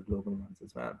this for the global ones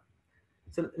as well.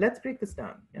 So let's break this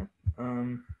down. Yeah,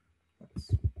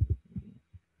 let's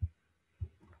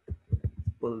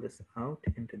pull this out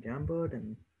into Jamboard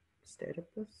and stare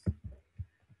at this.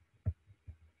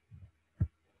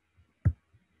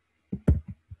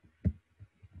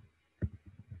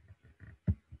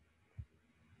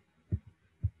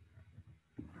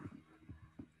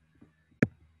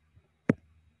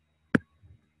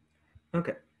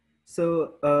 Okay,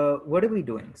 so what are we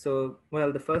doing? So,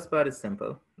 well, the first part is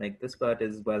simple. Like, this part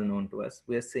is well known to us.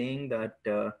 We're saying that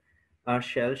our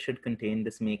shell should contain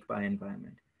this makepy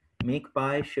environment.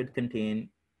 Makepy should contain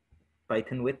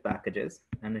Python with packages,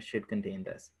 and it should contain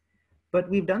this. But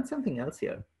we've done something else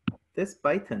here. This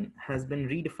Python has been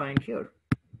redefined here,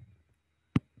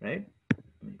 right?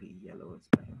 Maybe yellow is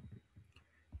better.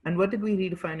 And what did we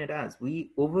redefine it as?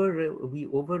 We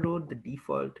overrode the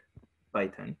default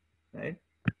Python, right?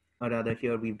 Or rather,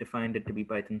 here we've defined it to be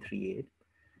Python 3.8.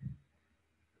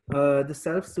 The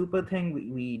self super thing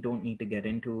we don't need to get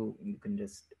into. You can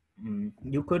just,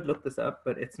 you could look this up,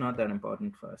 but it's not that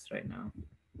important for us right now.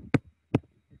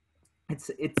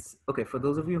 It's okay. For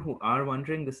those of you who are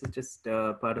wondering, this is just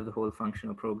part of the whole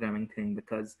functional programming thing,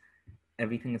 because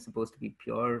everything is supposed to be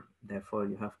pure. Therefore,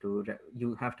 you have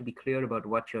to be clear about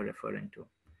what you're referring to.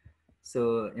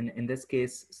 So in this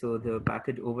case, so the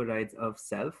package overrides of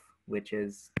self, which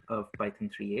is of Python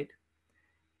 3.8.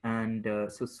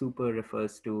 And so super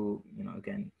refers to, you know,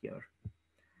 again here.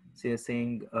 So you're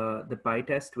saying the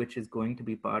PyTest, which is going to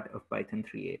be part of Python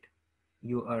 3.8.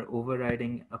 You are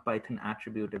overriding a Python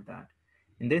attribute of that.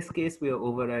 In this case, we are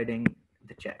overriding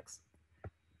the checks.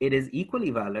 It is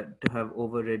equally valid to have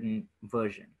overridden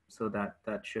version. So that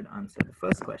should answer the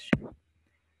first question.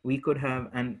 We could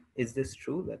have, and is this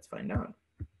true? Let's find out.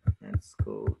 Let's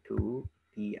go to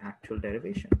the actual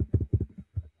derivation.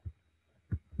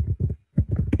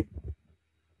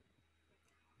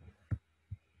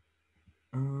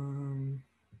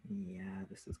 Yeah,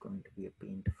 this is going to be a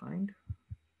pain to find.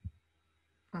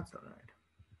 That's all right.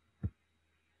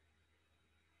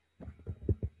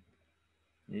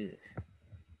 Ugh.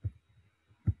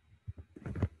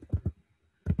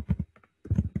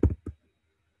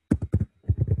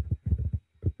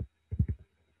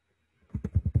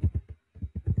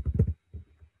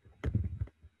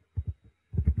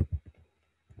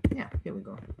 Yeah, here we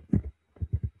go.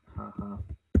 Haha.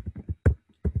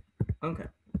 Okay,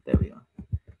 there we go.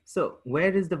 So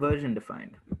where is the version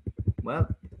defined? Well,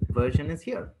 version is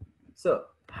here. So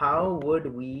how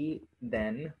would we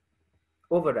then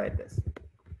override this?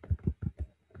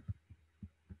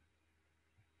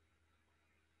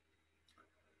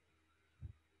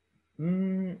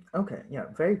 Okay, yeah,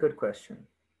 very good question.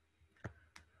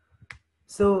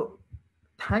 So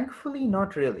thankfully,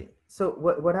 not really. So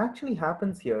what actually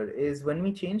happens here is when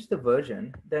we change the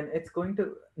version, then it's going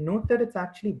to note that it's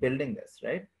actually building this,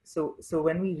 right? So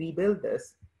when we rebuild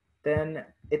this, then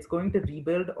it's going to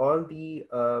rebuild all the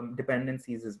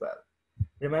dependencies as well.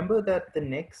 Remember that the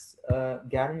next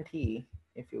guarantee,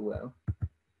 if you will,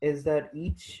 is that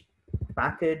each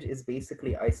package is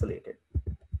basically isolated.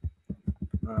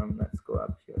 Let's go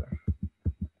up here.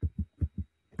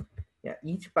 Yeah,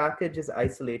 each package is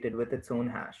isolated with its own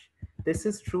hash. This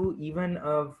is true even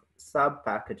of sub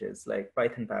packages like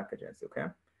Python packages,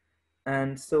 okay?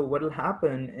 And so what will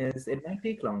happen is it might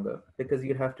take longer because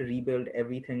you'd have to rebuild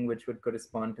everything which would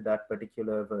correspond to that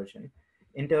particular version.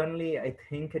 Internally, I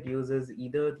think it uses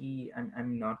either the,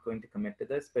 I'm not going to commit to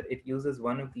this, but it uses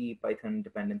one of the Python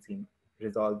dependency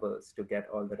resolvers to get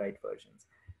all the right versions.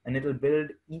 And it'll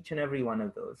build each and every one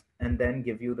of those and then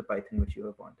give you the Python which you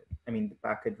have wanted. I mean, the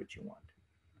package which you want,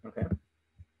 okay?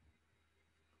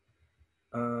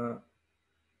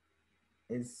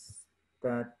 Is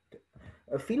that,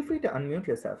 feel free to unmute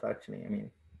yourself actually, I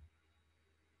mean,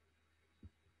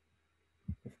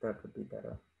 if that would be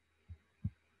better.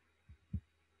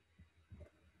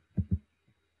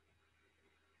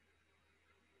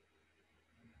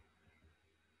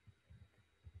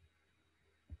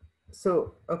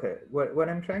 So, okay, what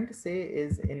I'm trying to say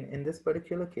is in this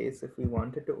particular case, if we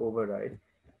wanted to override,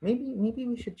 maybe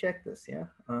we should check this, yeah?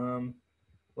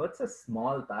 What's a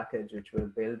small package which will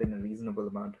build in a reasonable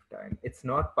amount of time? It's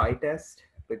not PyTest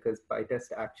because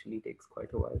PyTest actually takes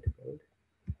quite a while to build.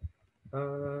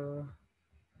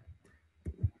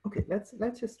 Okay,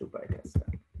 let's just do PyTest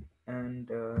then. And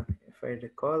if I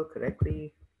recall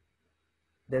correctly,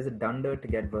 there's a dunder to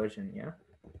get version, yeah?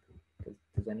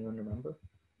 Does anyone remember?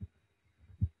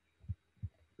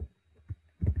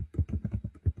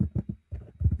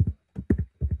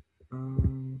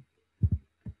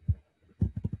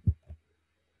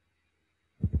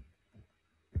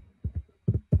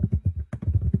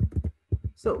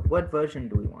 So what version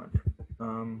do we want?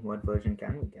 What version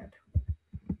can we get?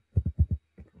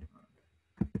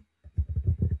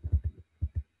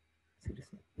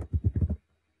 Seriously.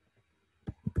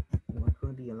 What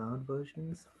were the allowed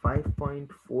versions?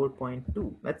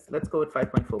 5.4.2. Let's go with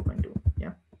 5.4.2.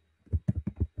 Yeah.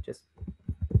 Just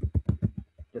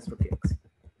for kicks.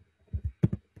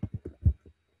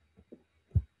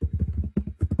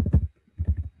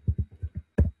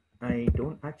 I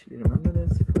don't actually remember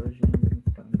this version.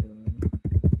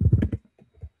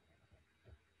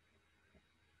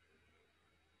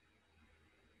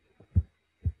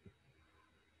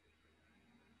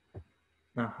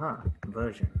 Aha,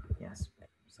 version. Yes.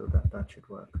 So that should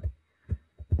work.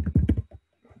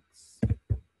 It's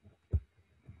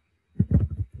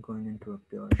going into a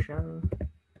pure shell.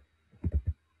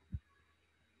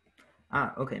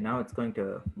 Ah, okay. Now it's going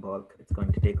to bulk. It's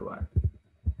going to take a while.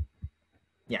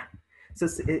 Yeah. So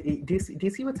do you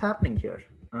see what's happening here?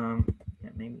 Yeah,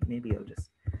 maybe I'll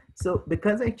just. So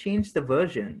because I changed the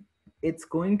version, it's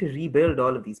going to rebuild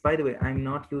all of these. By the way, I'm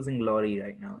not using Lorry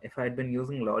right now. If I had been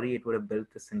using Lorry, it would have built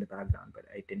this in the background, but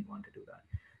I didn't want to do that.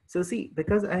 So see,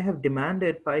 because I have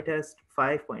demanded PyTest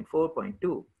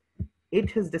 5.4.2,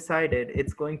 it has decided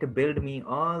it's going to build me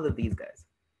all of these guys.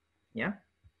 Yeah.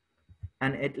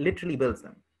 And it literally builds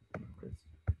them because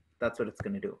that's what it's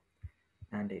going to do.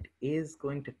 And it is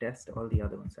going to test all the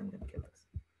other ones. I'm going to kill this.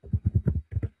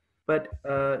 But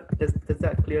does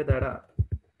that clear that up?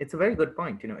 It's a very good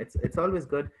point. You know, it's always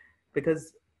good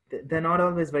because they're not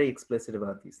always very explicit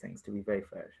about these things, to be very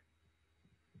fair.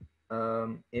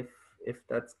 If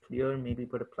that's clear, maybe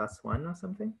put a +1 or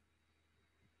something.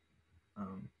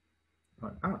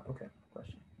 Okay,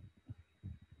 question.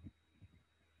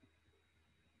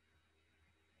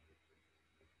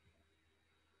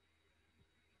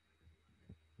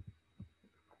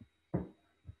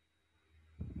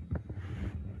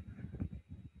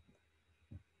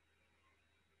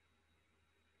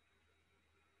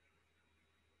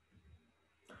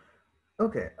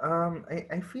 Okay,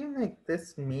 I feel like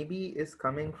this maybe is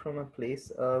coming from a place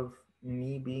of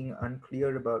me being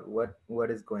unclear about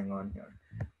what is going on here.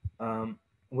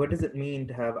 What does it mean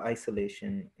to have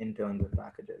isolation in terms of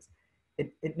packages?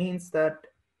 It means that,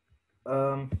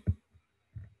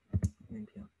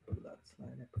 maybe I'll pull that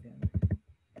slide up again.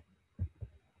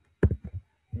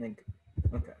 Like,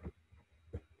 okay.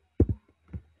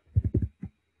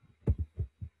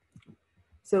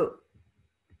 So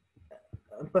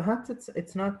perhaps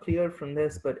it's not clear from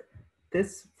this, but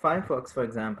this Firefox, for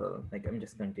example, like I'm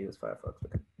just going to use Firefox,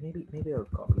 but maybe I'll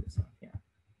copy this one. Yeah.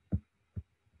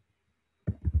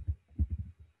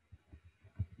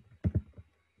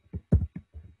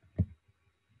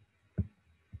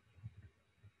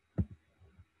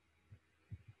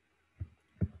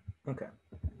 Okay,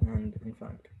 and in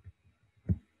fact,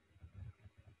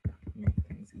 make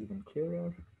things even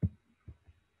clearer.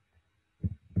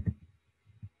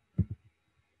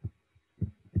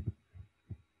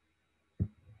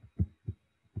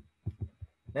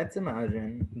 Let's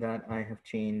imagine that I have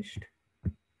changed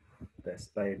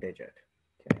this by a digit.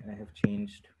 Okay, I have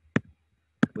changed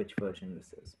which version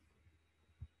this is.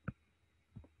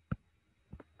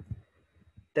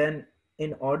 Then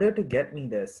in order to get me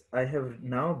this, I have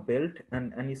now built,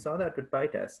 and you saw that with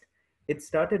PyTest, it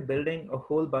started building a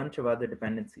whole bunch of other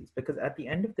dependencies, because at the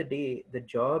end of the day, the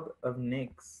job of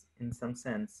Nix, in some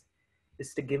sense,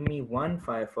 is to give me one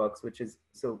Firefox, is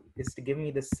to give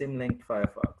me the sim-linked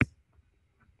Firefox.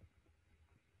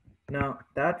 Now,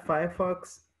 that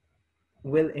Firefox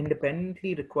will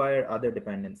independently require other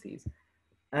dependencies.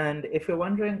 And if you're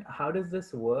wondering, how does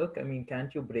this work? I mean,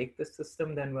 can't you break the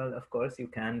system? Then, well, of course you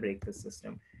can break the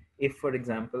system. If, for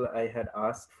example, I had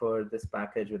asked for this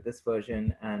package with this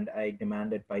version and I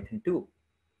demanded Python 2,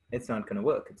 it's not going to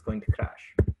work. It's going to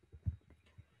crash.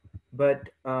 But,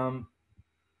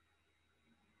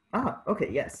 okay,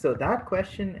 yes. So that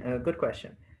question, good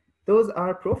question. Those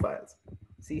are profiles.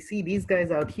 So you see these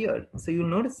guys out here. So you'll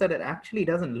notice that it actually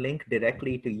doesn't link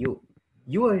directly to you.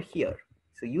 You are here.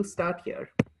 So you start here.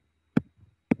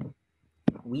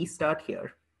 We start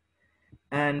here.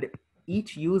 And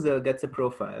each user gets a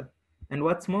profile. And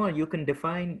what's more, you can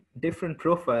define different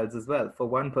profiles as well for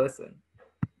one person.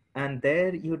 And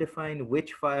there you define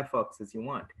which Firefoxes you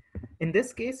want. In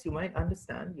this case, you might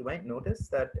understand, you might notice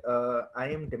that I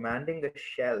am demanding a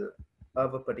shell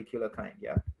of a particular kind,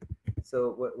 yeah?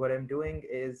 So what I'm doing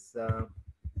is,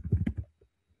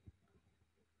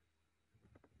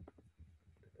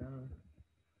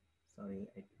 sorry,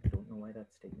 I don't know why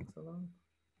that's taking so long.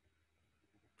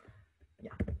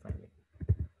 Yeah, finally.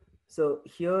 So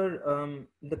here,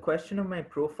 the question of my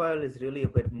profile is really a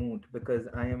bit moot because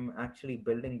I am actually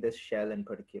building this shell in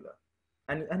particular.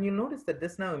 And you'll notice that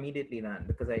this now immediately ran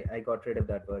because I got rid of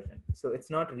that version. So it's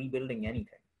not rebuilding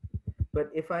anything. But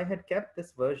if I had kept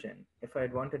this version, if I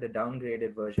had wanted a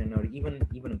downgraded version or even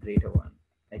a greater one,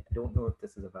 I don't know if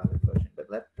this is a valid version, but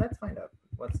let's find out.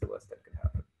 What's the worst that could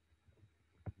happen?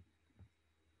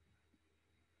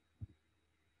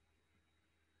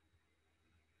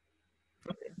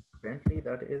 Okay, apparently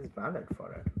that is valid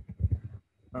for it.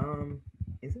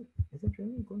 Is it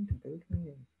really going to build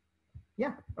me in?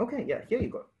 Yeah, okay, yeah, here you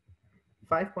go.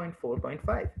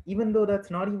 5.4.5, even though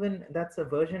that's a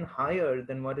version higher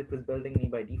than what it was building me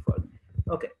by default.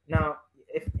 Okay, now,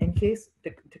 if in case,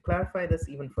 to clarify this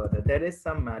even further, there is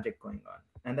some magic going on.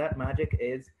 And that magic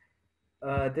is,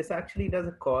 this actually does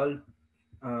a call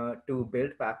to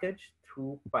build package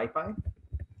through PyPy.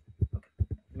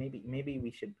 Okay, maybe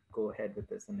we should go ahead with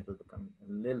this and it'll become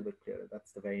a little bit clearer.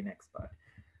 That's the very next part.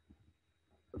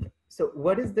 Okay, so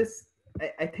what is this?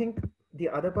 I think the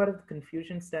other part of the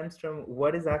confusion stems from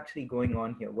what is actually going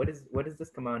on here. What does this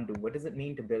command do? What does it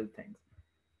mean to build things?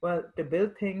 Well, to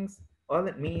build things, all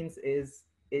it means is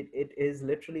it is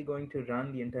literally going to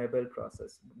run the entire build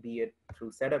process, be it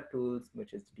through setup tools,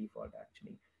 which is the default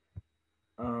actually.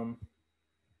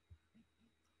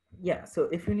 Yeah, so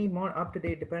if you need more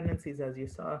up-to-date dependencies, as you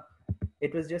saw,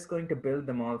 it was just going to build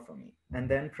them all for me and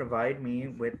then provide me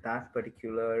with that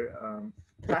particular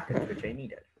package which I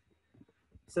needed.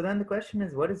 So then the question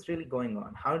is, what is really going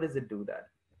on? How does it do that?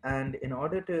 And in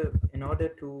order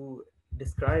to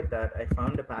describe that, I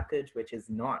found a package which is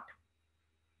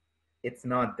it's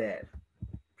not there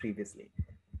previously.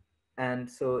 And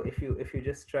so if you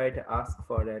just try to ask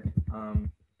for it,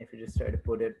 if you just try to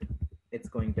put it, it's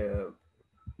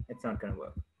not going to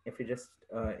work. If you just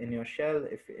in your shell,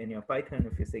 if in your Python,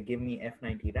 if you say give me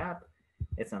F90 wrap,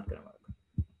 it's not going to work.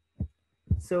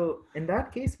 So in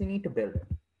that case, we need to build it.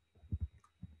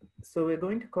 So we're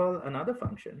going to call another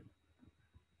function,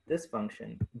 this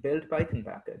function, build Python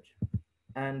package,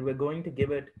 and we're going to give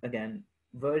it, again,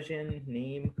 version,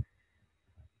 name.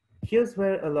 Here's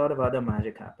where a lot of other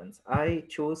magic happens. I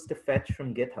chose to fetch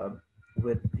from GitHub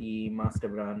with the master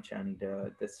branch and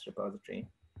this repository.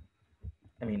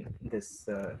 I mean, this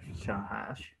SHA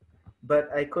hash.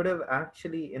 But I could have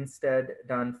actually instead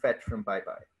done fetch from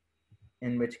PyPy,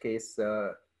 in which case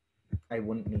I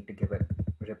wouldn't need to give it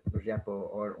repo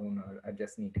or owner. I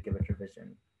just need to give it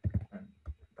revision and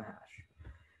the hash.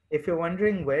 If you're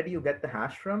wondering where do you get the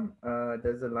hash from,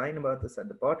 there's a line about this at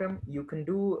the bottom. You can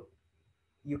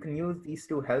use these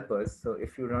two helpers. So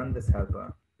if you run this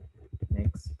helper,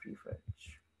 next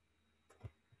prefetch,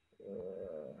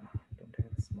 don't I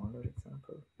have a smaller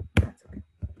example? That's okay.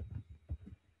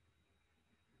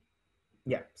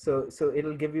 Yeah, so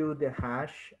it'll give you the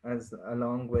hash as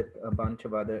along with a bunch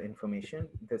of other information.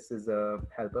 This is a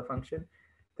helper function.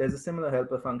 There's a similar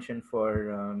helper function for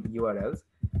URLs,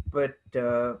 but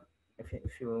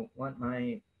if you want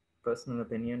my personal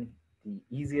opinion, the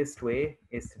easiest way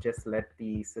is to just let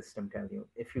the system tell you.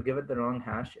 If you give it the wrong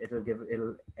hash, it'll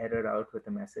error out with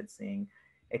a message saying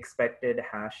expected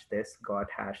hash this got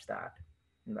hash that.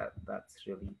 And that's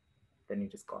really, then you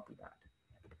just copy that.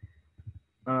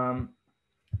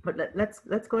 But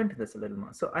let's go into this a little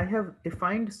more. So I have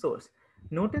defined source.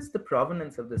 Notice the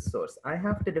provenance of this source. I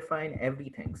have to define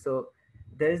everything. So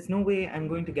there is no way I'm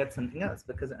going to get something else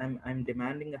because I'm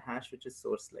demanding a hash which is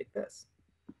sourced like this.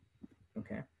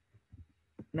 Okay.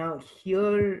 Now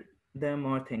here there are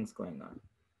more things going on.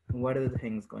 What are the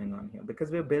things going on here? Because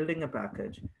we're building a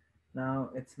package. Now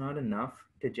it's not enough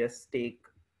to just take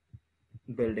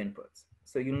build inputs.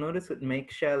 So you'll notice with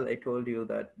make shell, I told you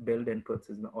that build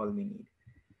inputs is all we need.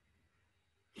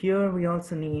 Here we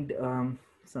also need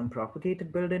some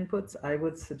propagated build inputs. I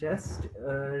would suggest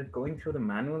going through the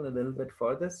manual a little bit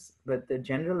for this, but the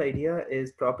general idea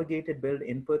is propagated build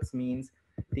inputs means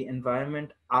the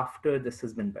environment after this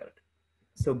has been built.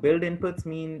 So build inputs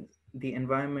mean the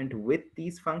environment with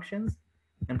these functions,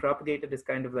 and propagated is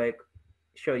kind of like,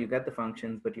 sure, you get the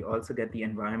functions, but you also get the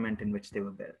environment in which they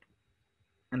were built.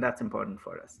 And that's important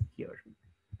for us here.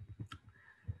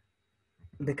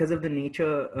 Because of the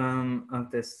nature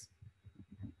of this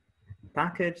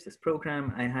package, this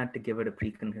program, I had to give it a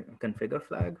pre-configure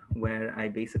flag where I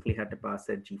basically had to pass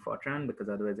it gfortran because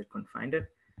otherwise it couldn't find it.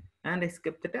 And I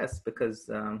skipped the test because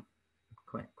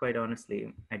quite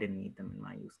honestly, I didn't need them in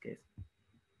my use case.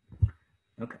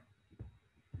 Okay.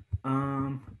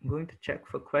 I'm going to check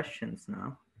for questions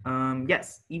now.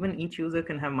 Yes, even each user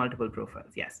can have multiple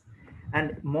profiles. Yes.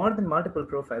 And more than multiple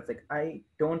profiles, like I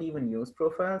don't even use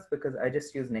profiles because I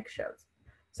just use Nix shells.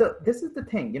 So this is the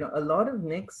thing, a lot of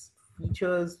Nix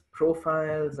features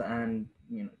profiles and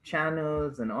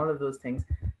channels and all of those things.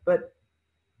 But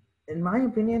in my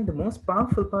opinion, the most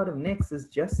powerful part of Nix is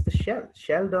just the shell,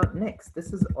 shell.nix.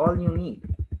 This is all you need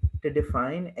to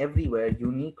define everywhere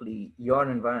uniquely your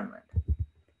environment.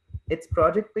 It's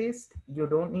project-based. You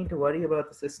don't need to worry about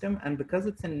the system. And because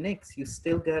it's in Nix, you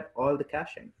still get all the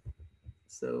caching.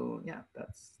 So yeah,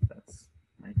 that's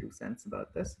my 2 cents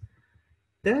about this.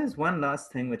 There's one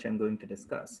last thing which I'm going to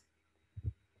discuss.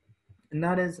 And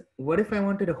that is, what if I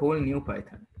wanted a whole new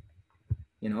Python?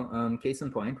 Case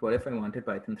in point, what if I wanted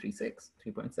Python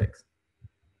 3.6?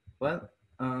 Well,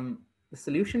 the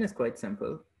solution is quite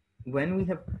simple. When we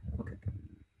have, okay,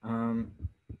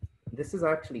 this is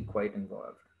actually quite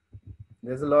involved.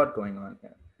 There's a lot going on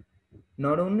here.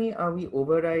 Not only are we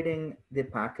overriding the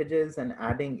packages and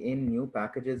adding in new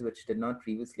packages which did not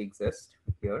previously exist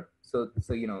here. So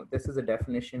this is a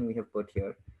definition we have put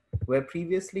here, where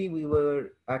previously we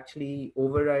were actually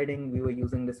overriding, we were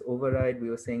using this override, we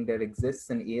were saying there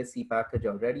exists an ASE package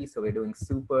already, so we're doing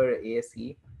super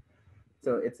ASE.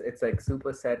 So it's like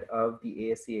superset of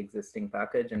the ASE existing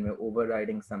package, and we're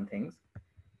overriding some things.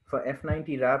 For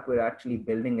F90 wrap, we're actually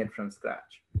building it from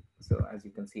scratch. So as you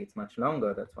can see, it's much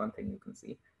longer. That's one thing you can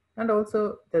see. And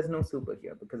also there's no super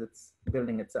here because it's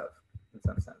building itself in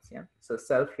some sense, yeah? So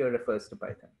self here refers to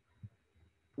Python.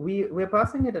 We're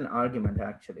passing it an argument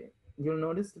actually. You'll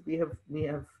notice that we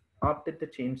have opted to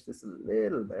change this a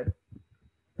little bit.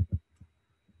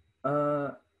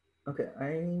 Okay,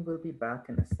 I will be back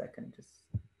in a second. Just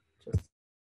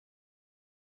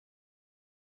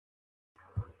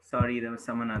sorry, there was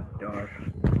someone at the door.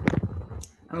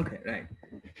 Okay, right.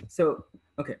 So,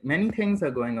 okay, many things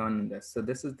are going on in this. So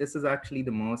this is actually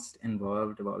the most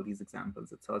involved of all these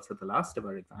examples. It's also the last of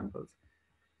our examples.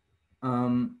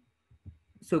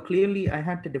 So clearly I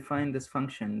had to define this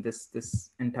function,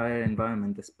 this entire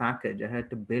environment, this package. I had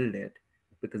to build it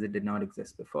because it did not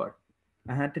exist before.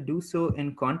 I had to do so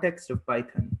in context of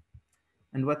Python.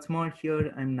 And what's more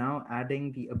here, I'm now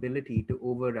adding the ability to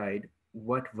override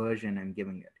what version I'm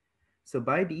giving it. So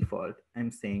by default,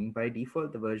 I'm saying by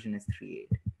default, the version is 3.8.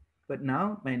 But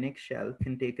now my Nix shell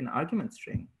can take an argument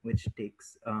string, which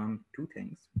takes 2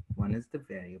 things. One is the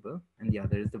variable and the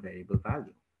other is the variable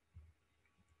value.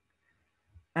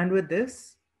 And with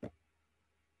this,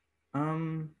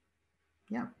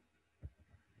 yeah,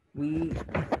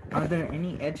 are there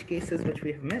any edge cases which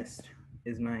we have missed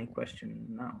is my question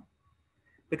now.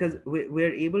 Because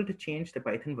we're able to change the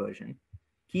Python version,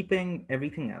 keeping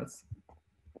everything else.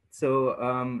 So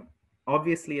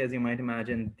obviously, as you might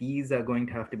imagine, these are going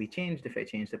to have to be changed if I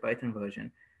change the Python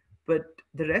version. But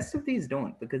the rest of these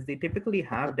don't, because they typically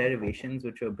have derivations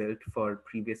which were built for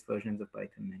previous versions of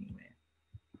Python anyway.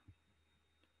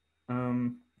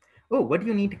 Oh, what do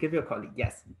you need to give your colleague?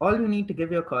 Yes, all you need to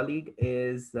give your colleague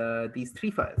is these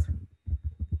 3 files.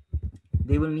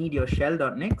 They will need your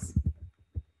shell.nix,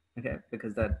 okay,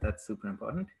 because that's super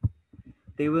important.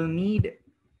 They will need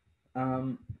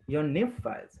your NIV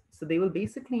files. So they will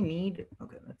basically need,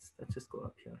 okay, let's just go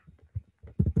up here.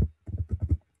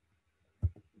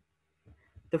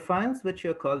 The files which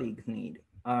your colleagues need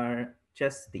are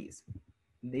just these.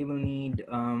 They will need,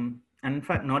 and in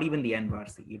fact, not even the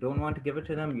nvarc. You don't want to give it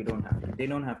to them, you don't have to. They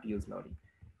don't have to use Lottie.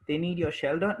 They need your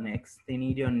shell.nix, they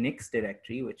need your nix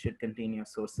directory, which should contain your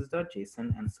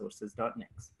sources.json and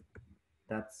sources.nix.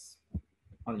 That's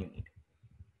all you need.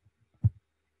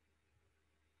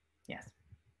 Yes,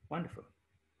 wonderful.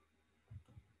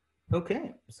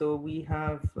 Okay, so we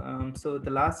have, so the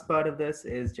last part of this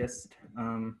is just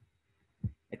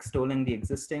extolling the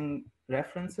existing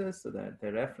references. So that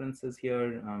the references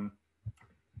here,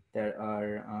 there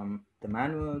are the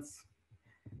manuals,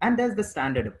 and there's the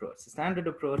standard approach. The standard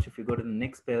approach, if you go to the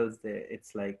Nix builds,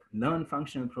 it's like learn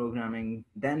functional programming,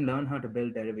 then learn how to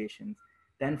build derivations,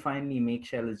 then finally make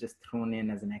shell is just thrown in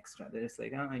as an extra. There's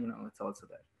like, oh, you know, it's also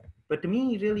there. But to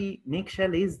me, really, make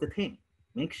shell is the thing.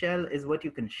 Make shell is what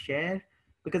you can share,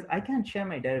 because I can't share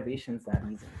my derivations that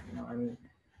easily. You know, I mean,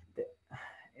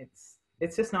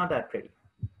 it's just not that pretty.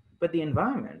 But the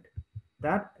environment,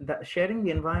 that sharing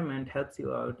the environment helps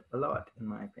you out a lot, in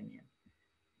my opinion.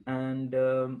 And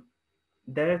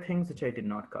there are things which I did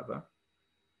not cover.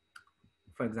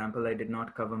 For example, I did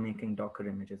not cover making Docker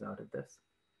images out of this.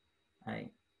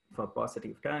 For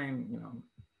paucity of time, you know,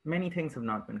 many things have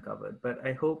not been covered, but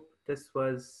I hope this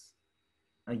was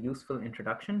a useful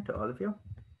introduction to all of you.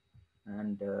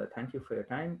 And thank you for your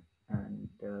time. And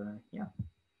yeah,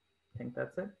 I think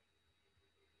that's it.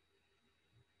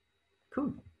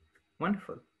 Cool,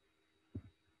 wonderful.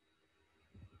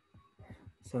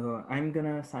 So I'm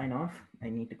gonna sign off. I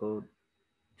need to go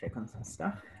check on some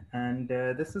stuff. And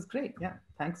this is great. Yeah,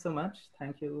 thanks so much.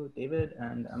 Thank you, David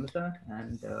and Amrita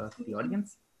and the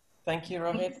audience. Thank you,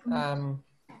 Rohit.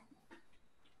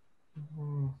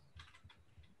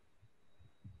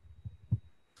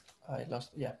 I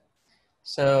lost, yeah.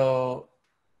 So,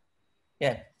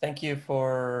 yeah, thank you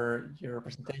for your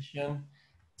presentation.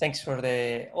 Thanks for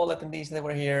all attendees that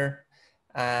were here.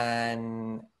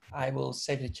 And I will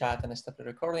save the chat and stop the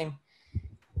recording.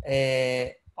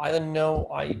 I don't know,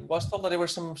 I was told that there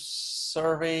was some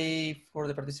survey for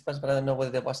the participants, but I don't know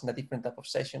whether there wasn't a different type of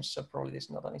session. So probably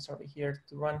there's not any survey here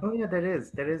to run. Oh yeah, there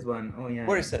is one. Oh yeah.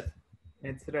 Where is it?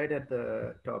 It's right at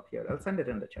the top here. I'll send it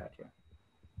in the chat here.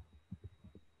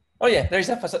 Oh yeah, there is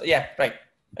a, yeah, right.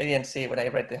 I didn't see it when I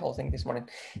read the whole thing this morning.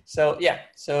 So yeah,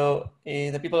 so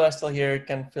the people that are still here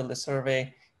can fill the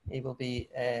survey. It will be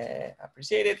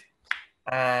appreciated.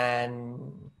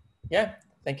 And yeah,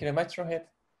 thank you very much, Rohit,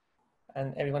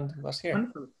 and everyone who was here.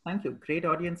 Wonderful. Thank you. Great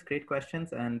audience, great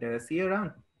questions, and see you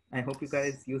around. I hope you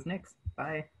guys use Nix.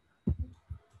 Bye.